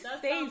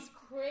sounds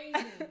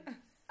crazy.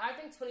 I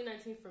think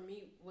 2019 for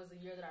me was the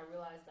year that I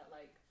realized that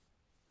like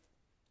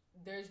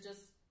there's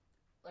just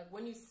like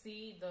when you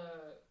see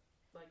the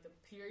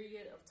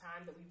period of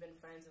time that we've been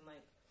friends and like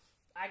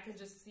I can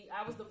just see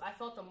I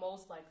felt the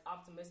most like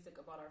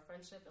optimistic about our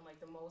friendship and like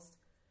the most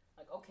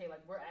like okay, like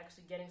we're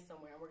actually getting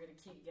somewhere and we're gonna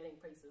keep getting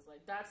places.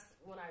 Like that's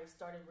when I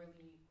started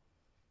really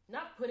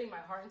not putting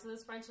my heart into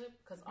this friendship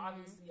because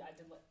obviously I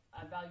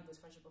valued this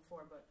friendship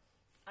before, but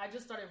I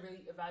just started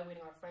really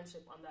evaluating our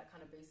friendship on that kind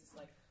of basis,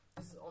 like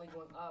this is only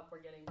going up,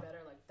 we're getting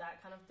better, like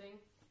that kind of thing,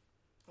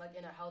 like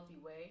in a healthy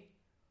way.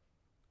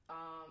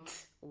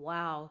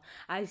 Wow,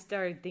 I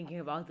started thinking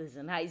about this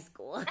in high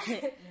school.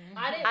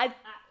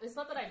 It's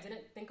not that I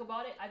didn't think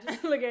about it. I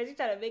just look at her, she's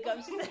trying to make up.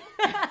 She said,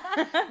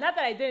 not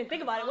that I didn't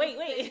think about it.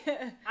 Wait.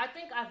 I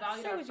think I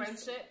valued our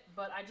friendship,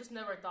 but I just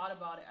never thought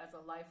about it as a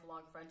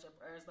lifelong friendship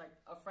or as like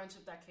a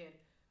friendship that could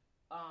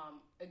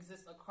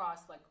exist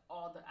across like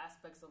all the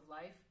aspects of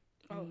life.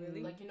 Oh,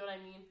 really? Like, you know what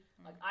I mean?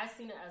 Like I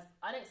seen it as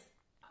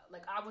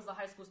I was a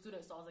high school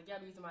student, so I was like,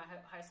 yeah, these are my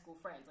high school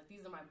friends. Like,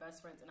 these are my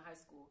best friends in high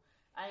school.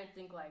 I didn't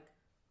think, like,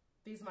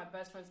 these are my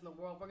best friends in the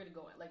world. We're going to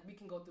go, like, we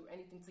can go through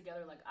anything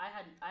together. Like,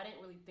 I didn't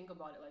really think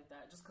about it like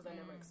that just because I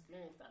never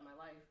experienced that in my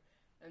life.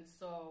 And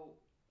so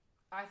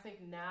I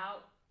think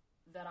now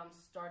that I'm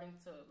starting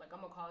to, like,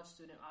 I'm a college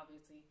student,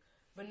 obviously.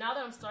 But now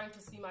that I'm starting to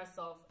see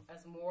myself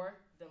as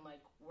more than, like,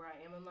 where I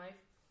am in life,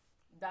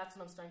 that's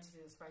when I'm starting to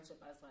see this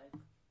friendship as,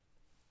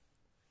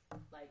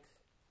 like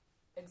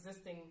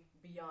existing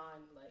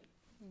beyond like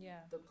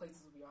the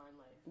places we are in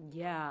life.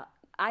 Yeah,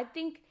 I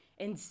think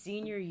in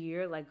senior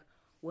year, like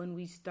when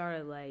we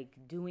started like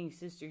doing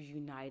Sisters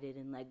United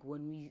and like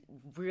when we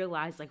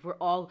realized like we're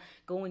all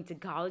going to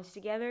college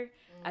together,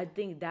 I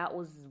think that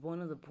was one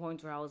of the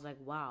points where I was like,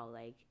 wow,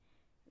 like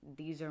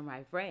these are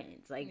my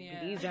friends. Like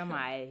these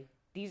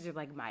are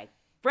like my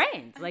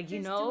friends, I like, you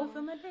just know. do it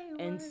for my day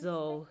And ones,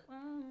 so, like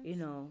ones. you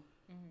know,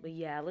 but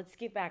yeah, let's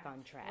get back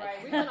on track.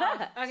 Right. We went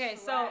off Okay,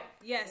 so track,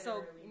 yeah, so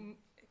literally.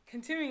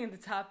 continuing the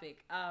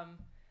topic,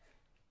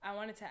 I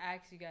wanted to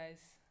ask you guys,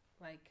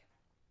 like,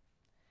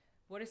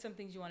 what are some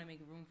things you want to make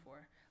room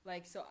for?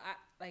 Like, so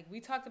we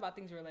talked about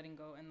things we're letting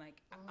go, and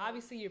like,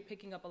 obviously you're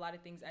picking up a lot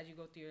of things as you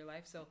go through your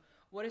life. So,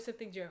 what are some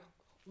things you're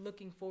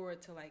looking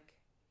forward to, like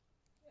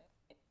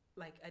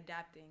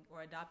adapting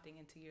or adopting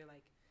into your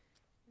like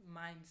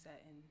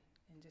mindset and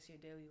just your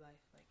daily life?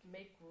 Like,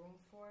 Make room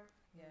for.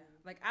 yeah,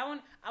 like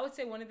I would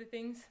say one of the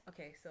things.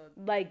 Okay, so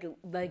Like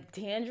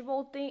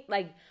tangible thing.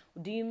 Like,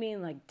 do you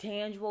mean like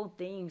tangible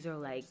things or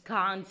like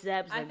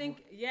concepts? I Like,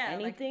 think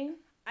anything.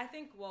 I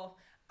think, well,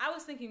 I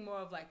was thinking more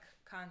of like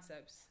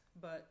concepts,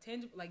 but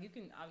tangible, like you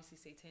can obviously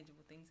say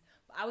tangible things,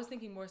 but I was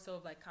thinking more so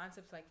of like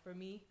concepts. Like for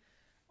me,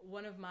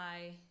 one of my,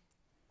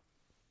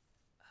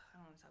 I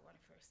don't want to talk about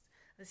it first.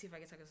 Let's see if I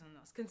can talk about something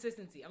else.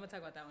 Consistency. I'm gonna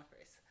talk about that one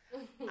first.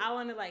 I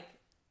want to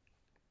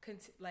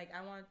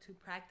I want to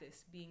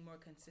practice being more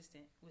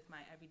consistent with my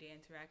everyday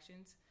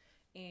interactions,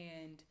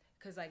 and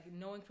because like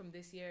knowing from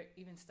this year,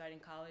 even starting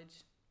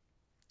college,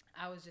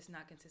 I was just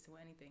not consistent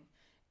with anything,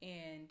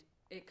 and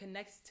it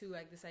connects to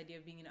like this idea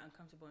of being in an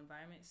uncomfortable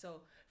environment.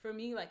 So for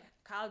me, like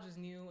college was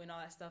new and all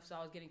that stuff, so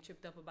I was getting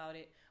tripped up about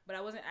it, but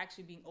I wasn't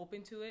actually being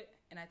open to it,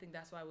 and I think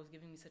that's why it was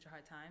giving me such a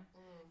hard time.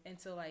 And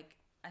so like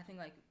I think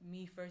like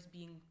me first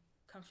being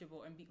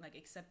comfortable and be like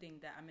accepting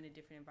that I'm in a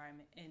different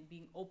environment and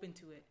being open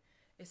to it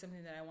is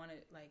something that I want to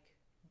like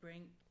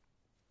bring,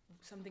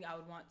 something I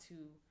would want to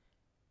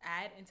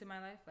add into my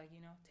life, like,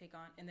 you know, take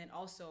on. And then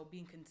also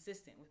being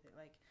consistent with it,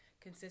 like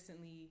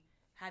consistently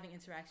having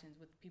interactions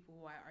with people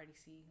who I already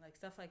see, like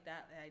stuff like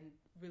that I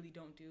really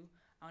don't do.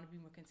 I want to be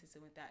more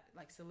consistent with that,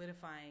 like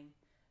solidifying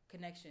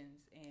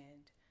connections,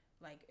 and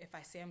like if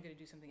I say I'm going to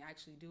do something, I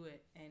actually do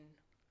it. And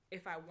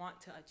if I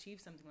want to achieve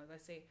something, like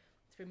let's say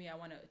for me, I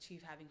want to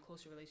achieve having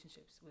closer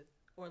relationships with,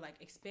 or like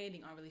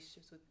expanding on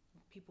relationships with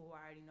people who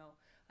I already know.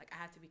 Like I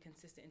have to be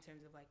consistent in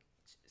terms of like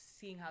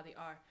seeing how they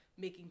are,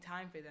 making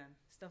time for them,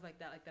 stuff like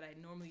that I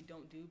normally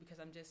don't do, because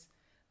I'm just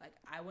like,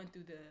 I went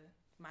through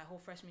my whole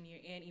freshman year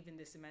and even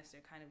this semester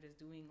kind of just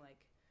doing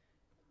like,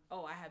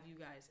 oh, I have you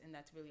guys and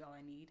that's really all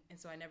I need. And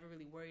so I never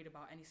really worried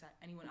about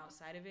anyone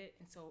outside of it.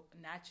 And so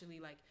naturally,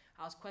 like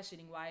I was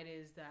questioning why it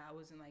is that I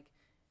wasn't like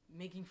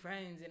making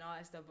friends and all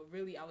that stuff, but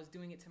really I was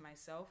doing it to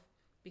myself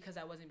because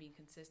I wasn't being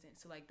consistent.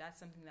 So like that's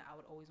something that I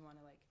would always want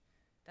to like,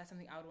 that's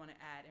something I would want to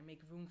add and make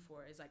room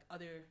for, is like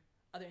other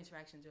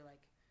interactions or like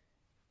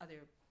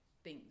other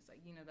things, like,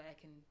 you know, that I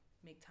can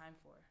make time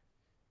for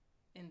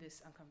in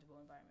this uncomfortable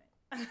environment.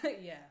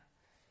 Yeah.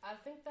 I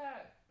think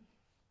that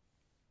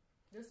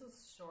this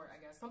is short, I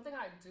guess. Something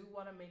I do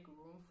want to make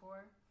room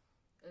for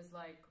is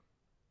like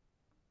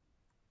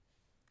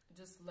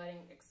just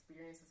letting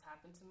experiences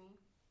happen to me,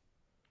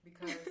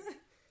 because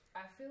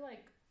I feel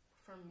like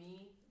for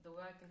me, the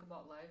way I think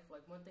about life,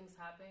 like when things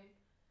happen,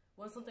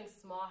 when something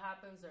small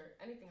happens or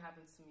anything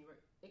happens to me,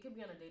 it could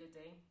be on a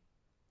day-to-day,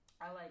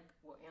 I like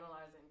will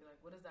analyze it and be like,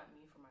 what does that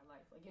mean for my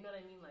life? Like, you know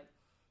what I mean? Like,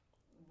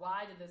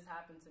 why did this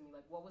happen to me?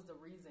 Like, what was the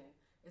reason?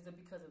 Is it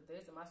because of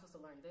this? Am I supposed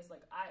to learn this?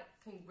 Like, I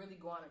can really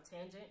go on a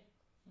tangent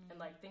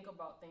and like think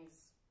about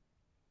things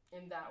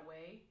in that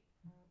way.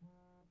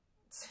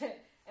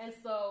 And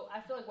so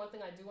I feel like one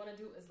thing I do want to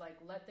do is like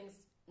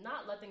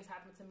not let things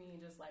happen to me and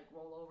just like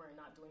roll over and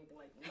not do anything,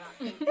 like not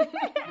think,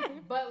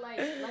 but like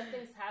let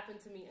things happen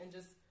to me and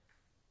just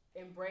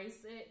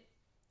embrace it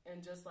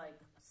and just like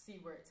see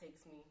where it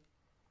takes me,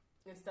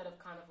 instead of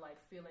kind of like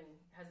feeling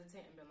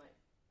hesitant and being like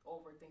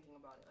overthinking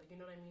about it. Like, you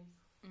know what I mean?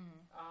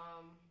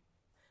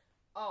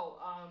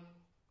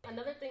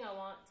 Another thing I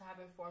want to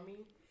happen for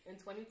me in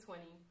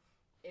 2020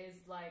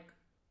 is like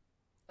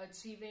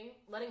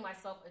letting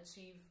myself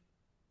achieve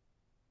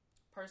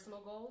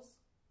personal goals,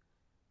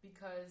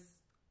 because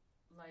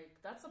like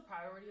that's a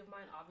priority of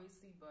mine,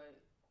 obviously,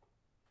 but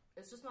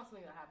it's just not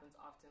something that happens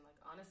often. Like,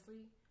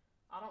 honestly,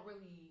 I don't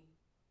really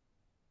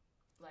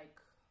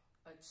like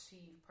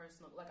achieve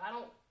personal, like I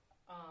don't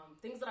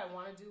things that I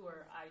want to do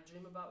or I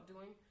dream about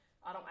doing,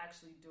 I don't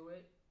actually do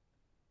it.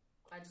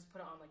 I just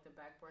put it on like the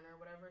back burner or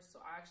whatever. So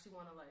I actually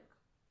want to like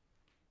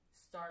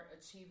start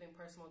achieving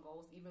personal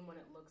goals, even when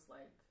it's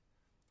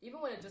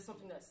just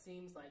something that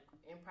seems like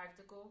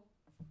impractical.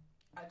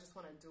 I just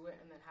want to do it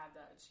and then have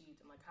that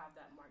achieved and like have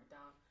that marked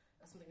down.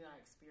 That's something that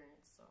I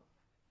experienced. So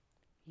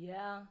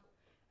yeah,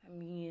 I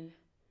mean,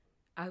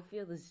 I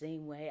feel the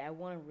same way. I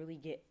want to really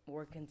get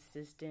more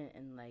consistent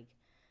and like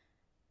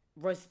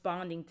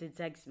responding to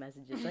text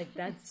messages. Like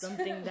that's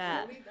something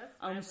that really?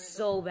 I'm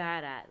so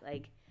bad at.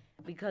 Like,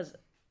 because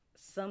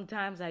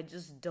sometimes I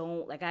just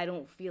don't, like, I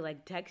don't feel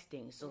like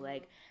texting. So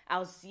like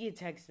I'll see a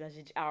text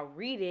message, I'll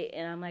read it,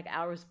 and I'm like,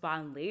 I'll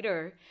respond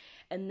later.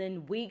 And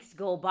then weeks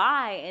go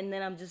by, and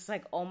then I'm just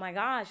like, oh my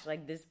gosh,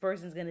 like this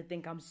person's gonna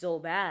think I'm so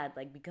bad,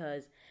 like,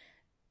 because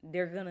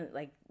they're gonna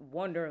like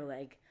wonder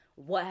like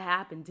what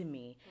happened to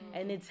me.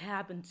 And it's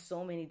happened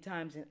so many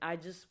times, and I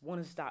just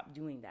want to stop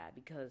doing that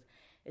because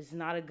it's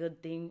not a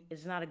good thing.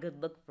 It's not a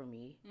good look for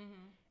me.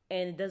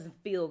 and it doesn't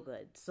feel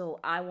good. So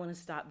I want to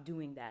stop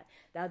doing that.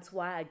 That's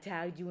why I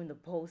tagged you in the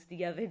post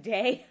the other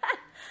day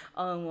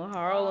with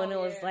Haro, and it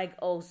was like,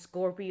 oh,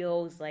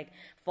 Scorpios like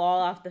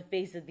fall off the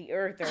face of the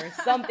earth or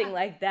something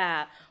like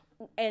that.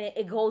 And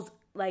it goes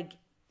like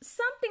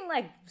something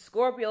like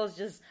Scorpios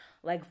just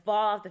like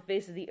fall off the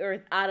face of the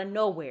earth out of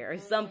nowhere or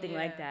something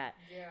like that.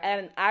 Yeah.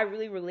 And I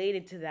really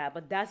related to that,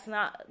 but that's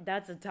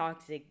a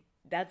toxic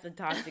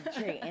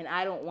trait, and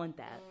I don't want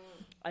that.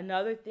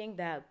 Another thing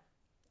that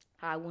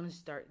I want to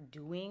start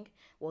doing,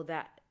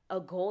 that a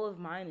goal of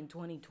mine in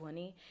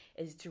 2020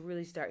 is to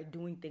really start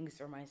doing things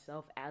for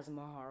myself, as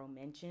Maharo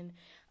mentioned.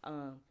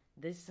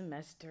 This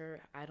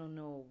semester, I don't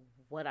know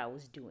what I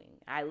was doing.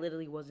 I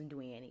literally wasn't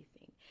doing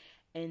anything.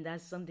 And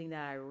that's something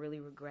that I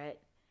really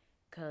regret,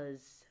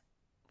 because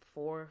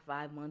 4 or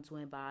 5 months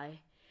went by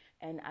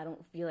and I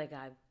don't feel like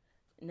I've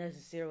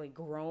necessarily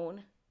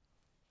grown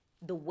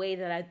the way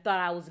that I thought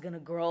I was going to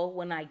grow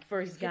when I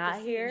first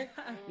got here.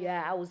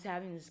 Yeah, I was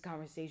having this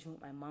conversation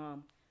with my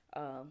mom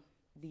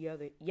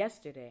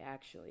yesterday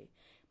actually.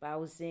 But I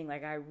was saying,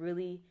 like, I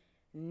really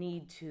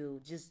need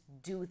to just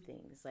do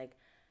things. Like,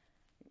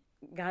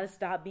 gotta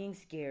stop being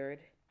scared.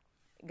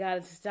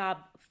 Gotta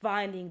stop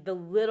finding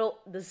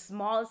the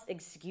smallest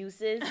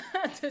excuses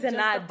to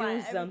not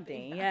do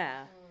something.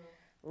 Yeah.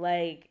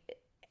 Like,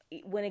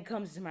 when it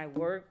comes to my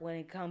work, when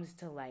it comes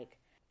to, like,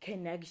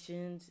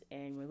 connections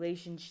and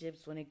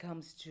relationships, when it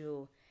comes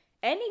to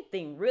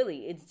anything,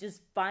 really, it's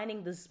just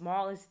finding the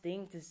smallest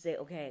thing to say,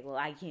 okay, well,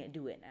 I can't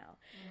do it now.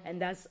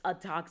 And that's a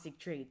toxic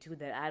trait, too,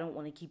 that I don't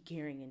want to keep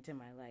carrying into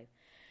my life.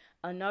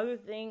 Another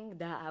thing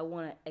that I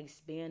want to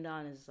expand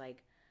on is,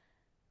 like,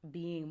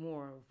 being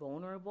more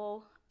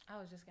vulnerable. I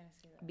was just gonna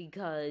say that,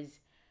 because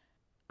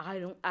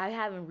I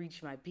haven't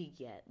reached my peak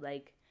yet.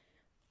 Like,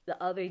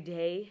 the other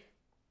day,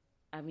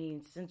 I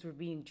mean, since we're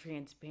being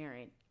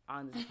transparent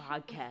on this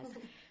podcast,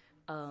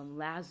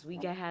 last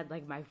week I had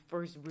like my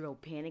first real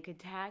panic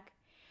attack,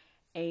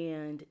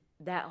 and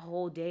that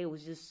whole day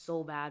was just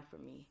so bad for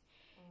me.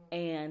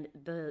 And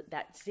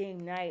that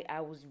same night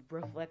I was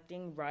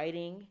reflecting,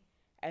 writing,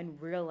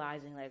 and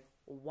realizing, like,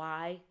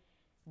 why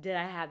did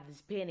I have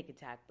this panic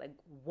attack? Like,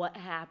 what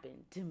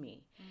happened to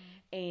me?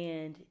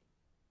 And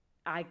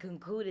I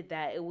concluded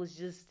that it was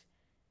just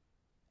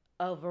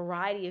a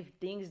variety of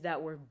things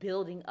that were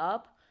building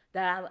up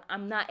that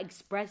I'm not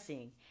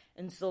expressing.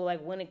 And so, like,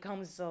 when it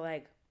comes to,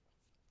 like,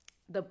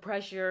 the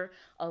pressure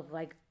of,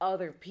 like,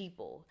 other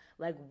people,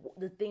 like,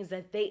 the things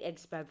that they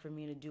expect from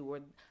me to do or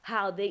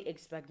how they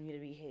expect me to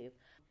behave,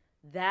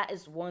 that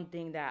is one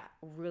thing that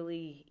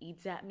really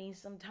eats at me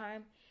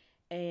sometimes.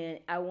 And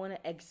I want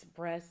to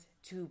express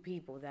to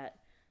people that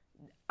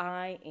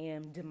I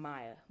am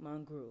Demaya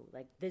Mangru.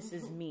 Like, this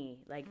is me.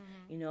 Like,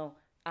 you know,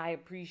 I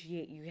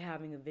appreciate you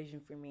having a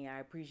vision for me. I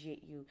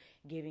appreciate you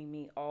giving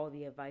me all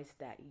the advice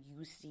that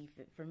you see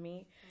fit for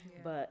me. Yeah.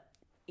 But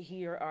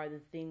here are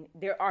the things.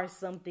 There are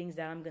some things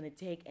that I'm going to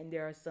take, and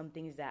there are some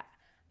things that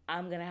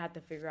I'm going to have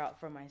to figure out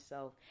for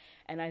myself.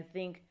 And I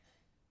think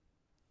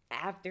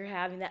after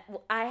having that,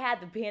 I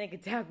had the panic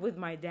attack with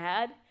my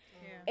dad.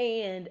 Yeah.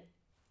 And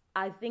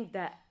I think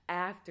that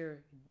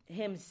after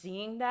him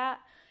seeing that,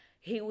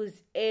 he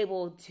was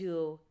able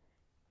to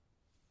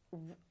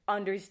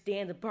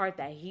understand the part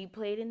that he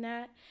played in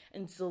that.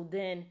 And so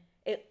then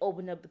it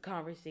opened up the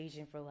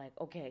conversation for, like,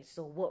 okay,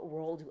 so what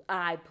role do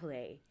I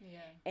play? Yeah.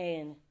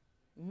 And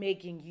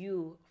making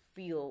you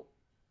feel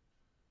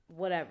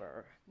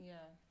whatever.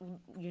 Yeah.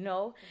 You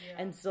know?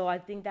 Yeah. And so I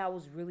think that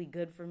was really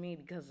good for me,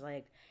 because,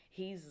 like,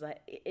 he's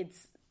like,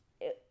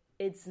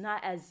 it's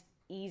not as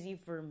easy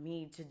for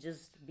me to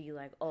just be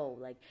like, oh,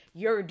 like,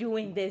 you're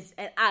doing this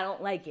and I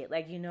don't like it,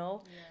 like, you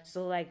know. Yeah.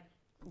 So, like,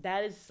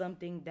 that is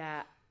something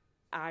that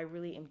I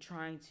really am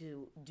trying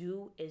to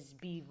do, is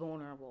be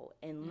vulnerable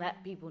and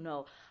let people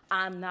know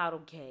I'm not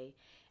okay,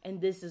 and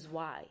this is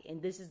why,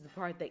 and this is the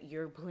part that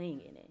you're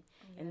playing in it,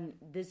 and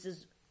this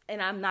is, and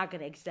I'm not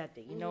gonna accept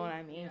it, you know what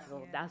I mean?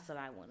 So that's what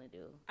I want to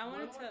do. I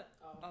wanted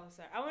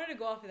to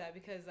go off of that,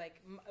 because,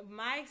 like,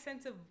 my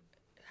sense of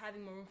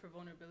having more room for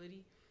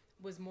vulnerability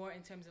was more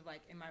in terms of,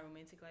 like, in my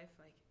romantic life,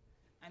 like,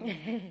 I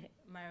mean,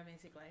 my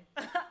romantic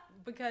life,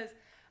 because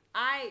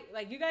I,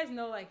 like, you guys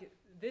know, like,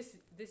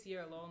 this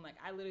year alone, like,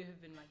 I literally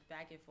have been, like,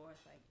 back and forth,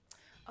 like,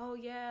 oh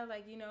yeah,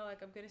 like, you know,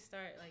 like, I'm gonna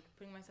start, like,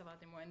 putting myself out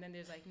there more, and then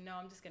there's, like, no,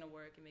 I'm just gonna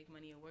work and make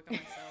money and work on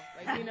myself,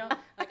 like, you know,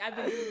 like, I've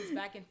been doing this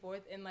back and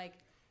forth, and, like,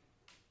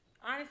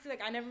 honestly,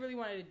 like, I never really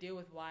wanted to deal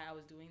with why I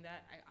was doing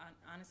that.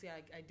 Honestly,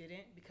 I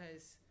didn't,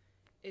 because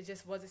it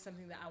just wasn't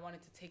something that I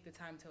wanted to take the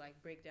time to,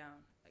 like, break down.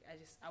 Like,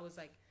 I was,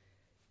 like,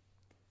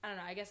 I don't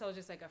know, I guess I was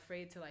just, like,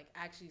 afraid to, like,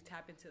 actually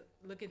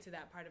look into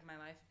that part of my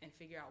life and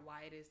figure out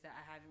why it is that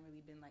I haven't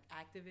really been, like,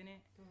 active in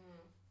it.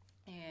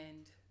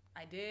 And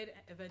I did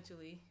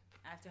eventually,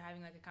 after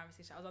having, like, a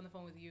conversation. I was on the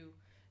phone with you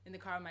in the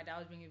car when my dad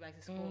was bringing me back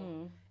to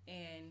school.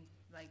 And,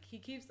 like,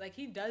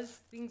 he does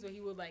things where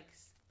he would, like,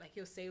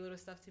 he'll say little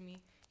stuff to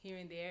me here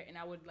and there, and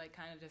I would, like,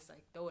 kind of just,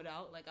 like, throw it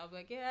out. Like, I'll be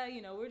like, yeah,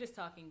 you know, we're just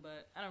talking,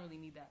 but I don't really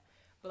need that.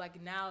 But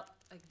like now,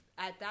 like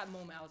at that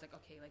moment, I was like,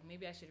 okay, like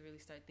maybe I should really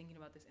start thinking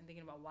about this and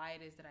thinking about why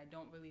it is that I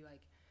don't really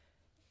like.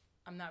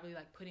 I'm not really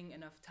like putting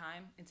enough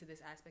time into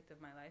this aspect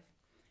of my life,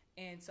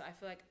 and so I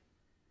feel like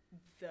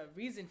the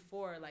reason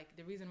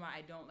why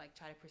I don't like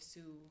try to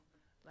pursue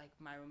like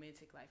my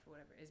romantic life or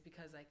whatever is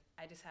because like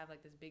I just have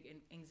like this big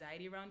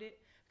anxiety around it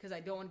because I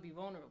don't want to be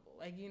vulnerable.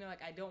 Like, you know,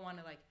 like I don't want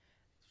to like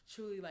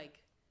truly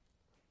like,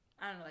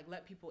 I don't know, like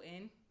let people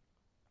in.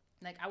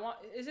 Like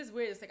it's just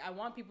weird. It's like I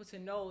want people to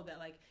know that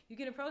like you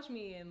can approach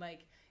me and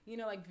like, you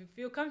know, like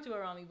feel comfortable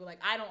around me, but like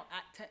I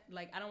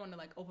don't want to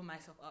like open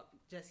myself up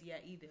just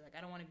yet either. Like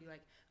I don't want to be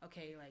like,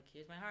 okay, like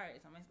here's my heart,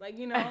 it's on my, like,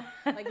 you know,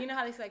 like, you know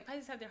how they say like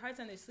Pisces have their hearts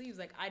on their sleeves.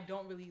 Like I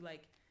don't really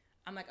like,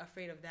 I'm like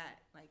afraid of that,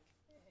 like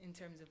in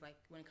terms of like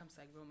when it comes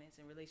to like romance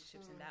and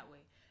relationships in that way.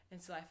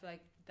 And so I feel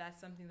like that's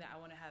something that I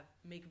want to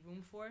make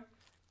room for,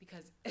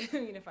 because I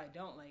mean, if I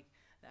don't, like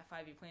that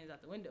 5-year plan is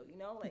out the window, you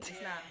know, like it's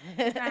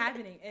not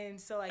happening. And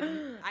so like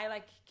I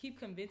like keep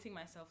convincing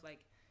myself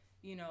like,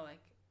 you know,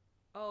 like,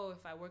 oh,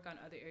 if I work on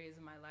other areas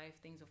of my life,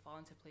 things will fall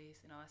into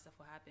place and all that stuff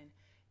will happen.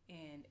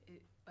 And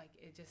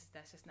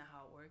that's just not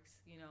how it works,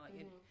 you know, like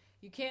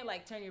you can't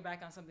like turn your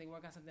back on something,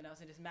 work on something else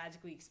and just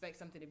magically expect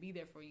something to be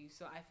there for you.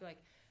 So I feel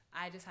like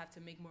I just have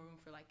to make more room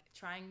for like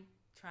trying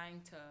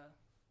to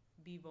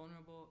be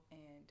vulnerable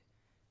and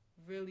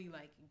really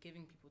like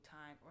giving people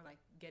time or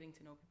like getting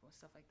to know people and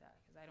stuff like that,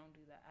 because I don't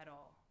do that at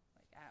all,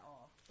 like at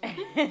all.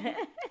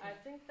 I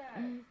think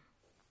that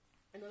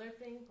another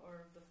thing,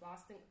 or the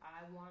last thing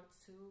I want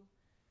to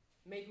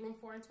make room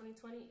for in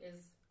 2020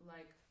 is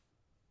like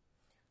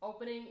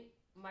opening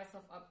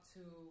myself up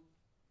to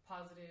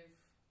positive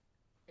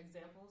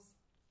examples,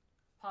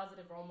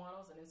 positive role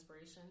models and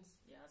inspirations.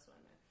 Yeah, that's what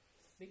I meant.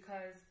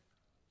 Because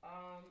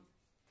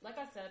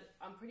like I said,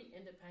 I'm pretty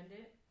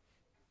independent,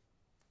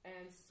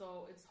 and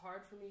so it's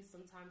hard for me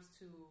sometimes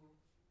to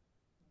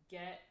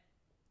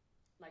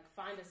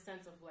find a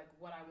sense of like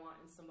what I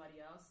want in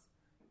somebody else,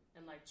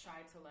 and like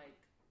try to like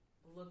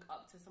look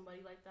up to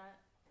somebody like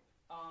that.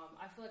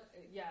 I feel like,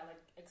 yeah,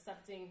 like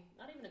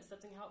not even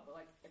accepting help, but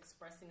like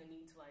expressing a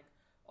need to like,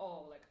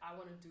 oh, like I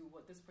want to do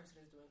what this person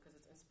is doing because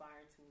it's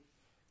inspiring to me.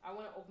 I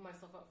want to open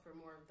myself up for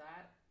more of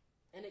that,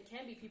 and it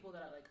can be people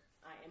that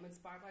I am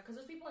inspired by, because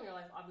there's people in your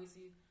life,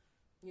 obviously,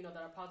 you know,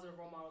 that are positive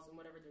role models in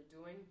whatever they're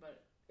doing,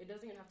 but it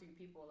doesn't even have to be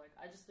people. Like,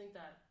 I just think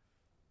that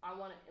I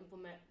want to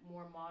implement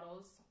more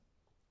models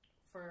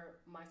for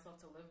myself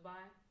to live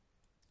by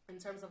in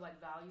terms of like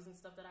values and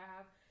stuff that I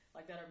have,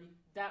 like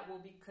that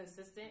will be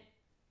consistent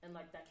and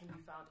like that can be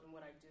found in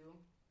what I do.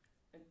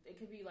 And it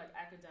could be like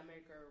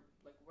academic or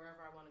like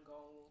wherever I want to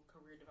go,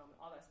 career development,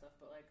 all that stuff,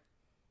 but like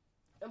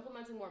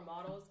implementing more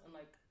models and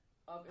like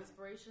of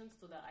inspiration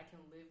so that I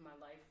can live my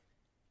life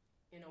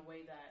in a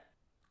way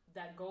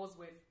that goes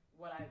with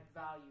what I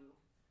value.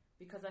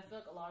 Because I feel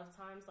like a lot of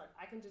times, like,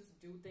 I can just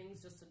do things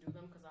just to do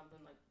them because I'm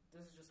been like,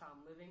 this is just how I'm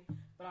living.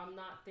 But I'm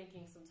not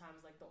thinking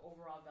sometimes, like, the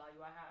overall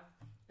value I have.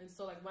 And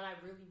so, like, when I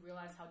really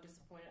realize how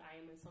disappointed I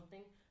am in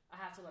something, I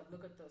have to, like,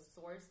 look at the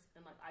source.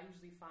 And, like, I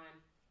usually find,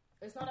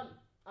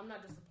 I'm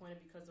not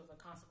disappointed because of the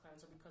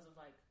consequence or because of,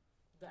 like,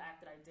 the act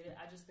that I did it.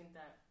 I just think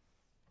that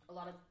a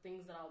lot of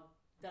things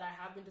that I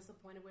have been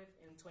disappointed with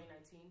in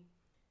 2019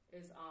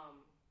 is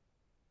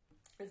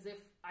as if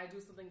I do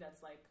something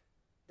that's, like,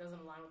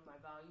 doesn't align with my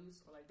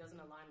values or like doesn't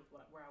align with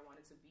where I want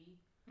it to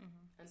be.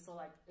 And so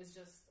like it's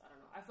just, I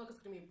don't know, I feel like it's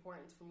gonna be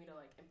important for me to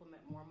like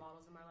implement more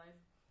models in my life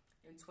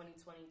in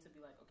 2020 to be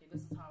like, okay,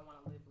 this is how I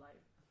want to live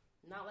life,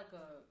 not like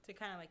to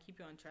kind of like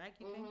keep you on track,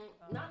 you think?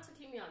 Not to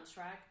keep me on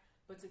track,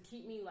 but to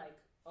keep me like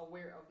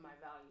aware of my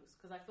values,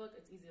 because I feel like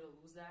it's easy to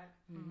lose that,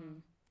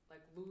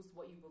 like lose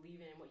what you believe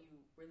in and what you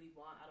really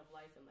want out of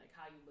life and like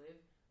how you live,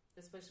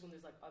 especially when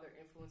there's like other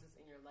influences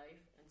in your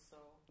life. And so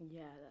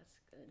yeah, that's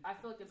good. I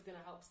feel like it's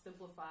gonna help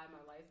simplify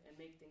my life and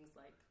make things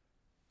like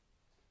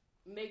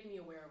make me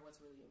aware of what's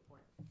really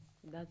important.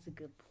 That's a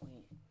good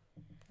point.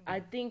 I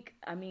think,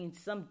 I mean,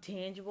 some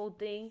tangible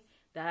thing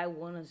that I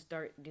want to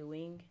start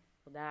doing,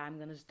 that I'm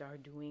gonna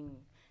start doing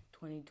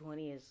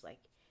 2020 is like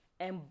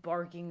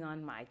embarking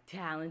on my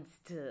talents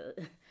to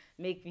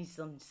make me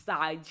some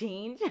side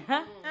change.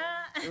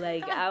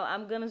 Like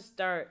I'm gonna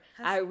start.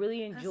 I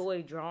really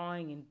enjoy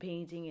drawing and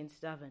painting and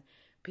stuff, and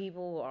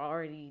people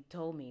already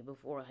told me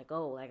before, like,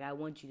 oh, like I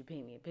want you to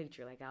paint me a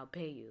picture, like I'll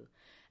pay you.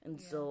 And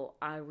so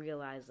I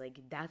realized like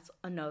that's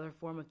another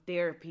form of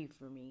therapy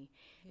for me.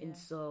 And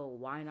so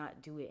why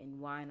not do it, and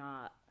why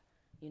not,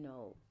 you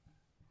know,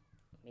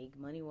 make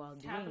money while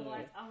doing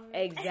it.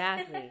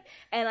 Exactly.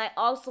 And I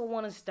also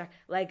want to start,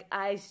 like,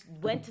 I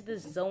went to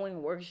this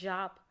sewing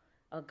workshop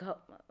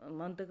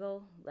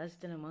less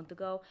than a month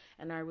ago,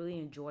 and I really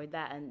enjoyed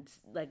that. And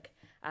like,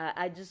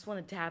 I just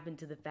want to tap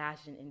into the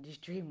fashion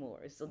industry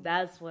more. So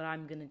that's what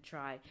I'm gonna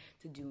try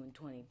to do in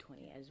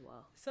 2020 as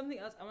well. Something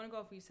else I want to go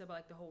off what you said about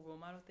like the whole role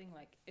model thing.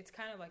 Like, it's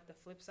kind of like the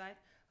flip side.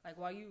 Like,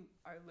 while you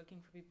are looking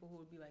for people who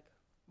would be like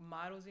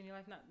models in your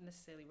life, not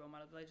necessarily role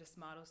models, but like just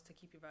models to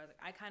keep your vibe.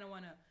 Like, I kind of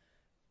want to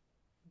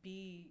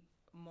be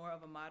more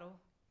of a model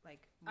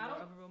like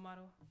more of a role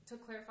model? To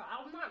clarify,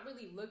 I'm not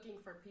really looking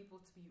for people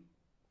to be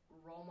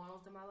role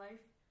models in my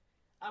life.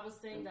 I was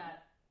saying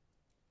that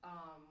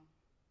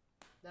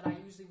that I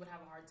usually would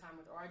have a hard time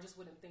with, or I just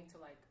wouldn't think to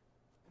like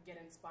get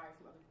inspired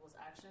from other people's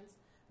actions.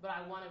 But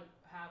I want to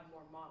have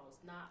more models,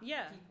 not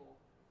people.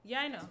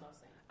 Yeah, I know. That's what I was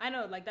saying. I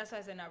know, like that's why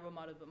I said not role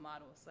models, but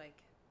models. Like,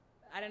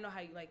 I don't know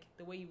how you like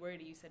the way you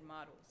worded it. You said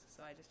models,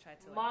 so I just tried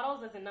to.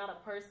 Models as in not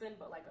a person,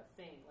 but like a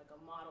thing, like a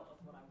model of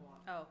what I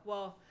want. Oh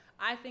well,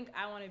 I think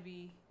I want to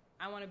be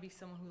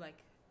someone who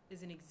like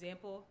is an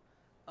example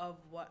of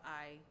what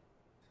I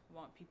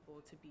want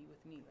people to be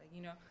with me. Like,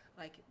 you know,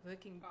 like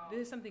looking. This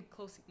is something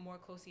more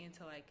closely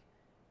into like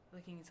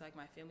looking into like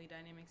my family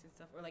dynamics and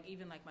stuff, or like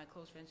even like my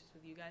close friendships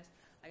with you guys.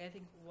 Like I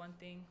think one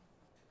thing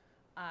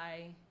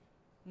I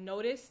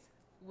noticed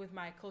with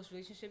my close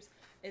relationships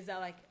is that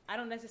like I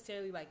don't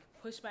necessarily like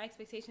push my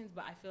expectations,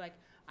 but I feel like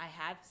I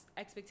have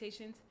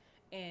expectations,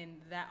 and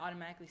that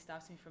automatically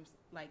stops me from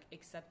like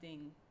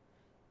accepting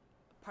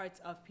parts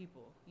of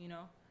people, you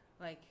know,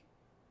 like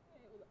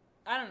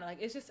I don't know, like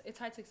it's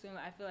hard to explain.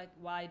 Like, I feel like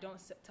while I don't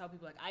tell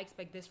people like I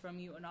expect this from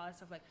you and all that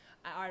stuff, like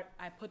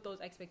I put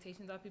those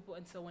expectations on people,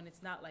 and so when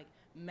it's not like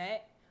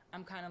met,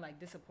 I'm kind of like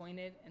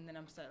disappointed, and then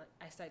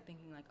I start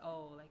thinking like,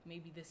 oh, like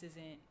maybe this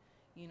isn't,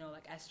 you know,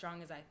 like as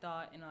strong as I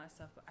thought and all that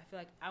stuff. But I feel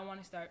like I want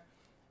to start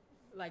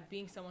like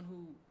being someone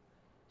who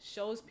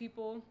shows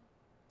people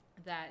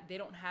that they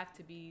don't have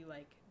to be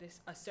like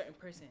a certain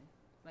person,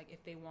 like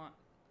if they want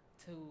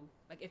to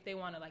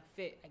like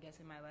fit, I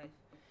guess, in my life.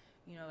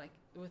 You know, like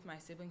with my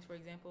siblings, for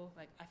example,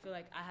 like I feel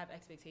like I have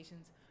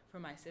expectations for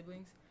my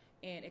siblings,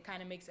 and it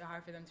kind of makes it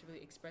hard for them to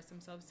really express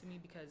themselves to me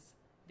because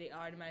they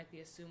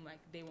automatically assume like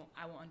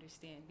I won't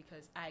understand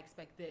because I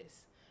expect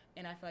this.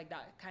 And I feel like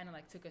that kind of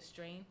like took a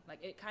strain. Like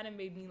it kind of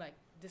made me like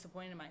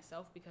disappointed in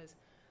myself because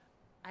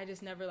I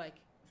just never like,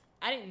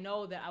 I didn't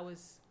know that I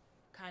was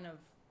kind of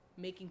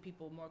making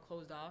people more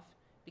closed off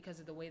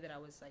because of the way that I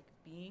was like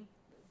being,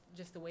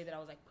 just the way that I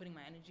was like putting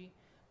my energy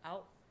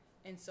out.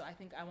 And so I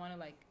think I want to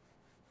like,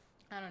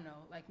 I don't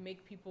know, like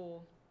make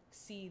people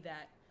see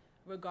that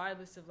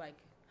regardless of like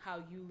how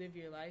you live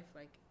your life,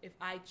 like if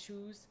I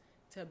choose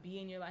to be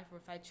in your life, or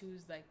if I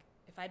choose, like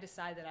if I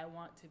decide that I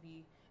want to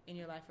be in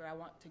your life or I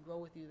want to grow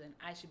with you, then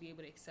I should be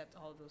able to accept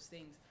all of those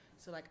things.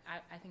 So like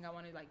I think I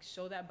want to like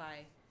show that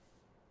by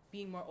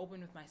being more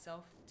open with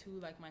myself to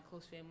like my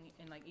close family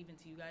and like even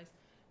to you guys,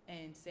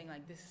 and saying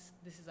like this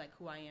is like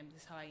who I am,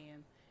 this is how I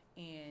am.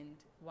 And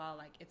while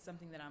like it's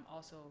something that I'm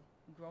also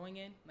growing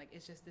in, like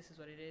it's just this is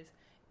what it is,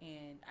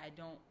 and I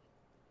don't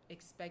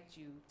expect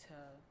you to,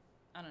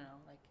 I don't know,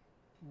 like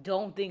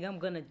don't think I'm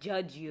gonna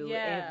judge you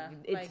if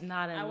it's like,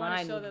 not in line with what I want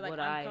to show that like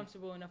I'm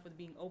comfortable enough with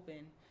being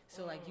open,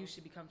 so like you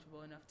should be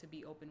comfortable enough to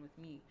be open with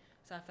me.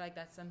 So I feel like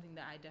that's something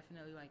that I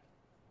definitely like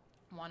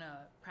want to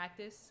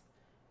practice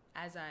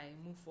as I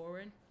move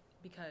forward,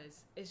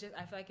 because it's just,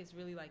 I feel like it's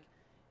really like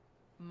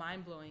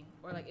mind-blowing,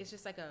 or like it's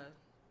just like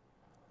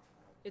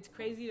it's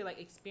crazy to like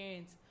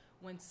experience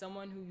when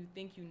someone who you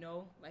think you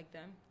know like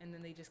them, and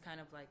then they just kind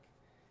of like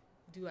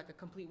do like a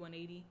complete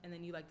 180, and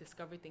then you like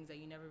discover things that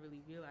you never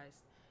really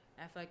realized.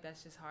 And I feel like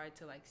that's just hard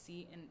to like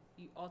see, and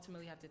you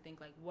ultimately have to think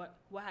like what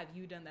have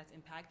you done that's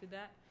impacted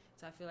that.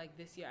 So I feel like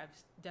this year I've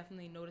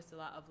definitely noticed a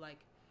lot of like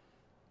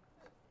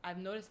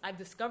I've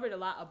discovered a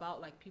lot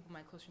about like people in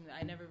my close family that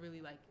I never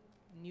really like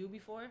knew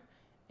before,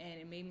 and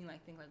it made me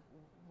like think like,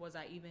 was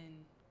I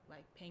even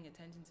like paying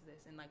attention to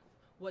this, and like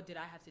what did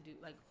I have to do,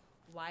 like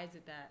why is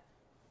it that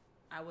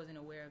I wasn't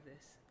aware of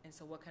this, and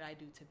so what could I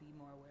do to be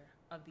more aware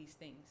of these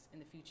things in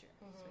the future.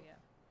 So yeah.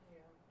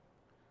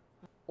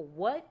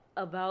 What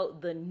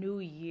about the new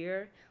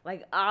year?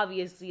 Like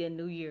obviously a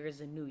new year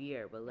is a new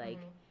year, but like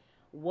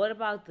what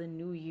about the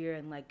new year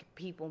and like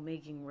people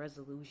making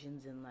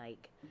resolutions and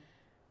like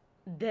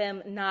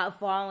them not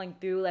following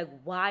through? Like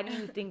why do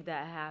you think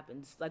that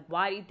happens? Like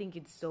why do you think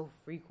it's so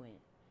frequent?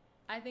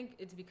 I think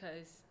it's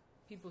because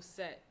people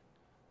set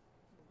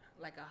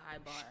like a high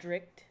bar.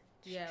 Strict.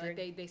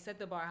 Like they set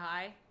the bar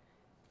high,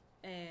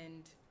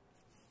 and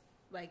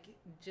like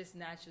just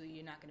naturally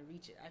you're not going to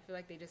reach it. I feel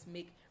like they just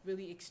make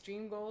really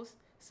extreme goals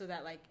so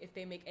that like if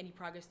they make any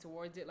progress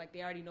towards it, like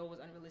they already know it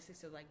was unrealistic,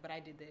 so like, but I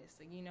did this,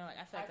 like, you know, like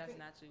I feel like that's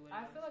naturally what it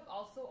is. I feel like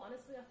also,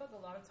 honestly, I feel like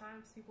a lot of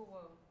times people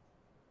will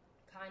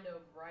kind of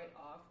write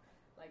off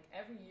like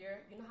every year,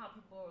 you know how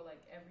people are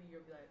like every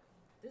year be like,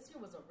 this year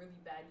was a really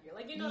bad year,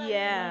 like, you know what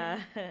I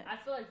mean? Like, I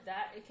feel like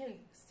that it can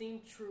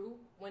seem true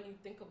when you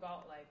think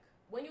about like,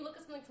 when you look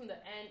at something from the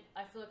end,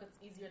 I feel like it's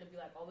easier to be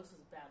like, oh, this was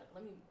bad.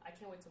 Like, I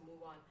can't wait to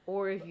move on.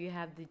 Or if you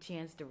have the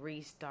chance to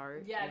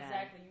restart. Yeah,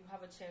 exactly. You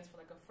have a chance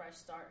for like a fresh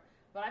start.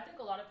 But I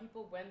think a lot of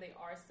people, when they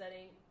are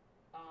setting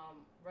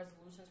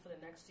resolutions for the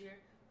next year,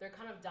 they're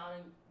kind of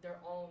downing the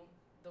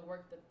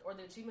work or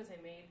the achievements they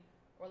made,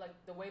 or like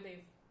the way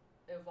they've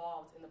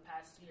evolved in the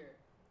past year.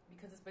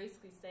 Because it's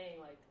basically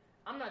saying like,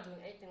 I'm not doing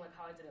anything like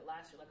how I did it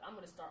last year. Like, I'm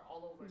going to start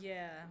all over.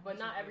 Yeah. But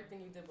not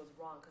everything you did was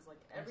wrong, because, like,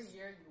 every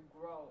year you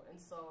grow. And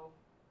so,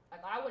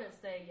 like, I wouldn't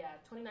say,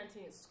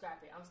 2019 is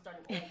scrappy. I'm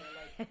starting over.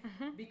 Like,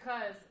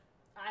 because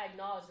I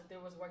acknowledge that there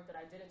was work that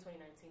I did in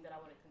 2019 that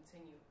I want to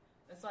continue.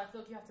 And so I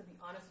feel like you have to be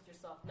honest with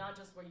yourself, not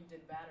just where you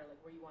did bad or like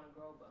where you want to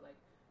grow, but like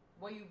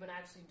what you've been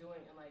actually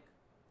doing and like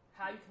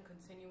how you can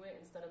continue it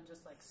instead of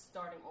just like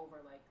starting over.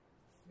 Like,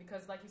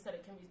 because like you said,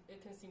 it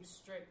can seem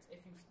strict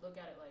if you look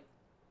at it like,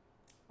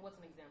 what's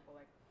an example?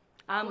 Like,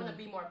 I want to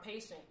be more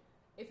patient.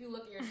 If you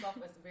look at yourself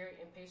as very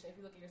impatient, if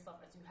you look at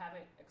yourself as you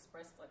haven't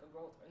expressed like a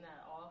growth in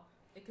that at all,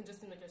 it can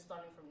just seem like you're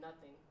starting from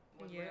nothing.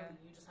 When really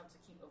you just have to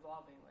keep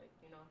evolving, like,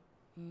 you know.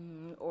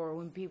 Or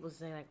when people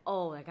say like,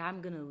 oh, like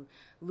I'm gonna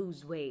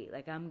lose weight,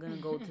 like I'm gonna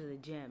go to the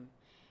gym,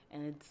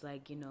 and it's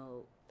like, you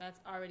know, that's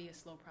already a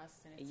slow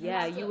process in itself.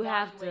 Yeah, you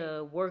have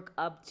to work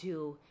up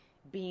to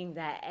being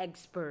that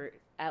expert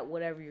at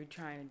whatever you're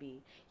trying to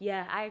be.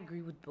 Yeah, I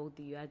agree with both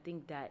of you. I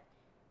think that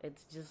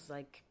it's just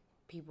like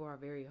people are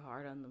very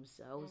hard on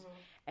themselves,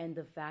 and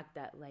the fact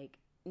that like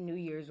New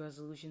Year's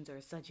resolutions are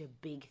such a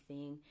big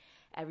thing.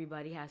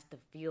 Everybody has to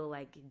feel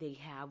like they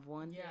have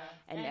one. Yeah.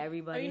 And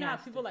everybody you know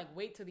has how people like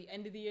wait till the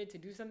end of the year to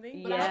do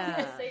something? But I was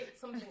going to say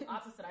something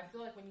opposite. I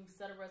feel like when you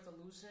set a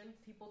resolution,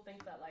 people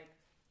think that like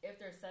if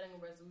they're setting a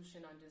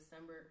resolution on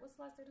December, what's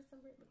the last day of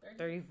December? The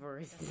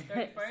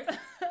 31st. 31st.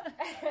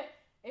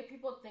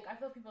 I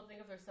feel like people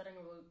think if they're setting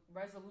a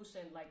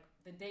resolution like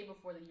the day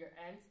before the year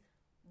ends,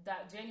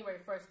 that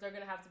January 1st, they're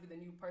going to have to be the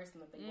new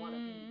person that they want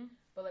to be.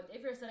 But like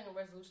if you're setting a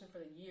resolution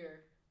for the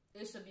year,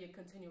 it should be a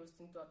continuous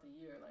thing throughout the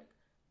year. Like,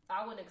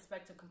 I wouldn't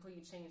expect to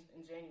completely change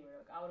in January.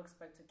 Like, I would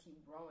expect to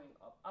keep growing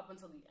up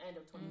until the end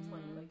of 2020.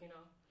 Like, you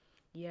know.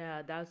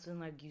 Yeah, that's when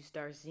like you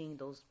start seeing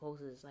those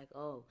posts like,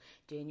 oh,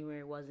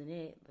 January wasn't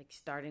it? Like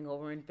starting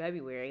over in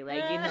February.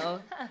 Like, you know,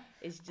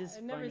 it's just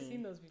I've never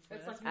seen those before.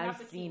 It's like you have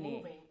to keep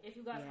moving. If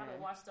you guys haven't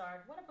watched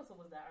what episode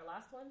was that? Our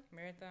last one?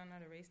 Marathon,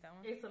 not a race, that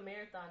one? It's a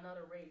marathon, not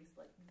a race.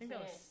 Like, I think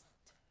that was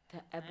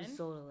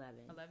episode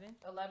 11.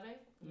 11? 11?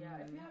 Yeah,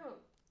 if you haven't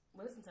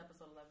listened to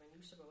episode 11,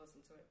 you should go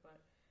listen to it.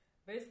 But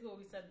basically what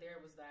we said there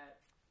was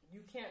that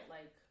you can't,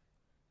 like,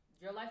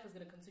 your life is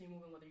going to continue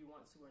moving whether you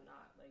want to or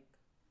not. Like,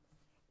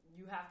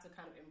 you have to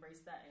kind of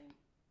embrace that and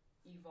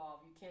evolve.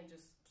 You can't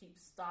just keep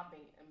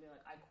stopping and be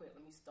like, I quit,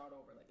 let me start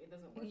over. Like, it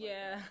doesn't work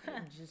like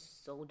that. It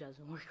just so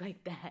doesn't work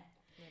like that.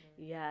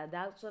 Yeah,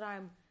 that's what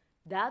I'm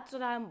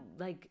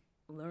like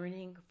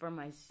learning for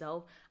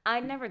myself. I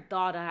never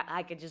thought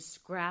I could just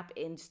scrap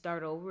and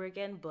start over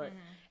again, but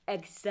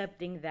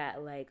accepting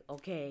that, like,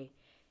 okay,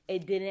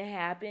 it didn't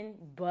happen,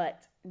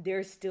 but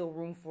there's still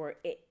room for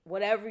it.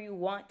 Whatever you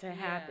want to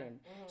happen.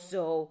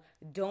 So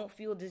don't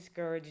feel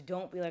discouraged.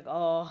 Don't be like,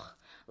 oh,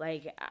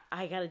 like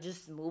I gotta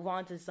just move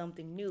on to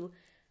something new.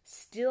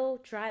 Still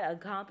try to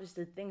accomplish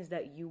the things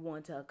that you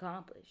want to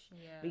accomplish.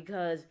 Yeah.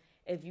 Because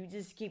if you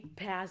just keep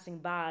passing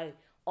by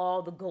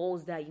all the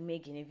goals that you're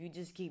making, if you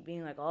just keep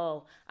being like,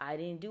 oh, I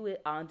didn't do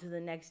it, on to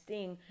the next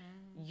thing,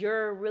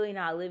 you're really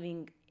not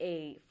living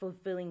a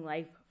fulfilling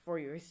life for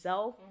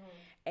yourself.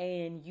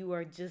 And you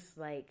are just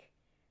like,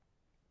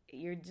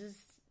 you're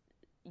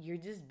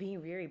just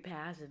being very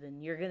passive,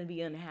 and you're gonna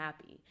be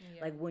unhappy.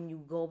 Like when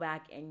you go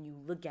back and you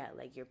look at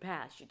like your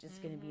past, you're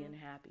just gonna be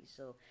unhappy.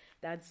 So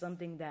that's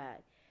something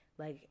that,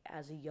 like,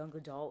 as a young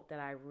adult, that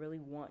I really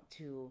want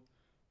to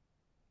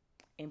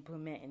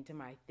implement into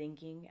my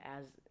thinking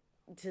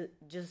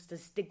to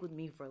stick with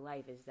me for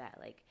life, is that,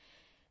 like,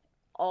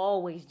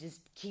 always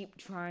just keep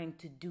trying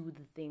to do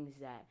the things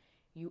that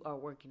you are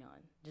working on.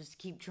 Just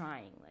keep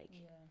trying, like.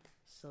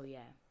 So yeah.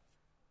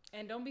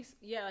 And don't be,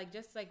 like,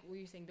 just like what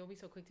you're saying, don't be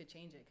so quick to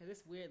change it, because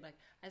it's weird. Like,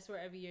 I swear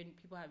every year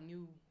people have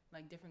new,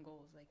 like, different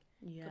goals, like,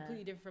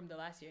 completely different from the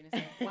last year.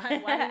 And it's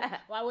like,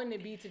 why wouldn't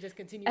it be to just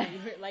continue,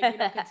 like, you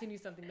know, continue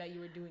something that you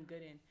were doing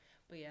good in?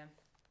 But yeah,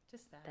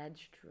 just that.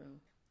 That's true.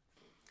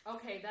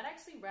 Okay, that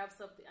actually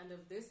wraps up the end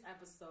of this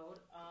episode.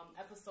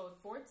 Episode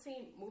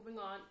 14, moving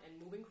on and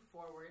moving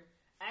forward,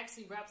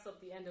 actually wraps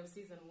up the end of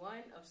season 1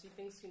 of She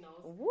Thinks She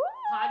Knows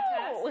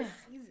podcast.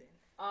 Season.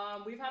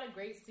 We've had a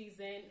great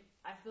season.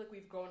 I feel like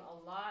we've grown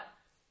a lot.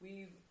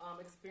 We've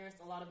experienced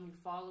a lot of new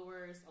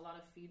followers, a lot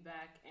of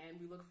feedback, and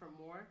we look for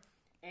more.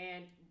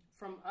 And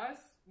from us,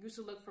 you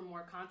should look for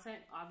more content,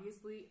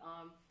 obviously.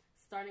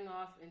 Starting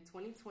off in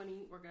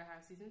 2020, we're going to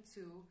have season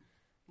 2,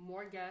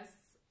 more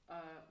guests,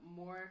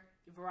 more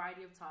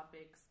variety of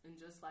topics, and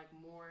just like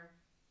more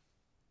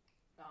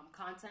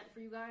content for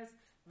you guys,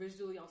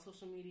 visually on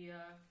social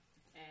media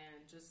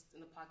and just in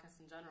the podcast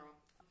in general.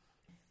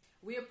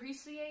 We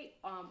appreciate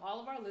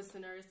all of our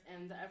listeners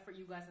and the effort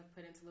you guys have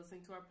put into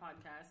listening to our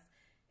podcast,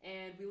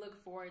 and we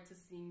look forward to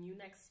seeing you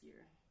next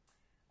year.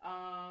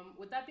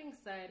 With that being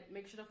said,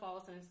 make sure to follow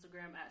us on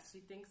Instagram at She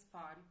Thinks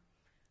Pod.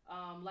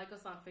 Like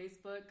us on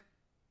Facebook,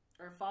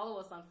 or follow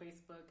us on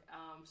Facebook,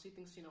 She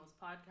Thinks She Knows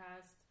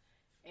podcast.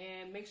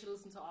 And make sure to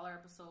listen to all our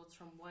episodes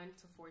from 1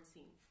 to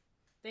 14.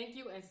 Thank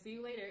you, and see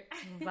you later.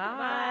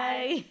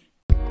 Bye.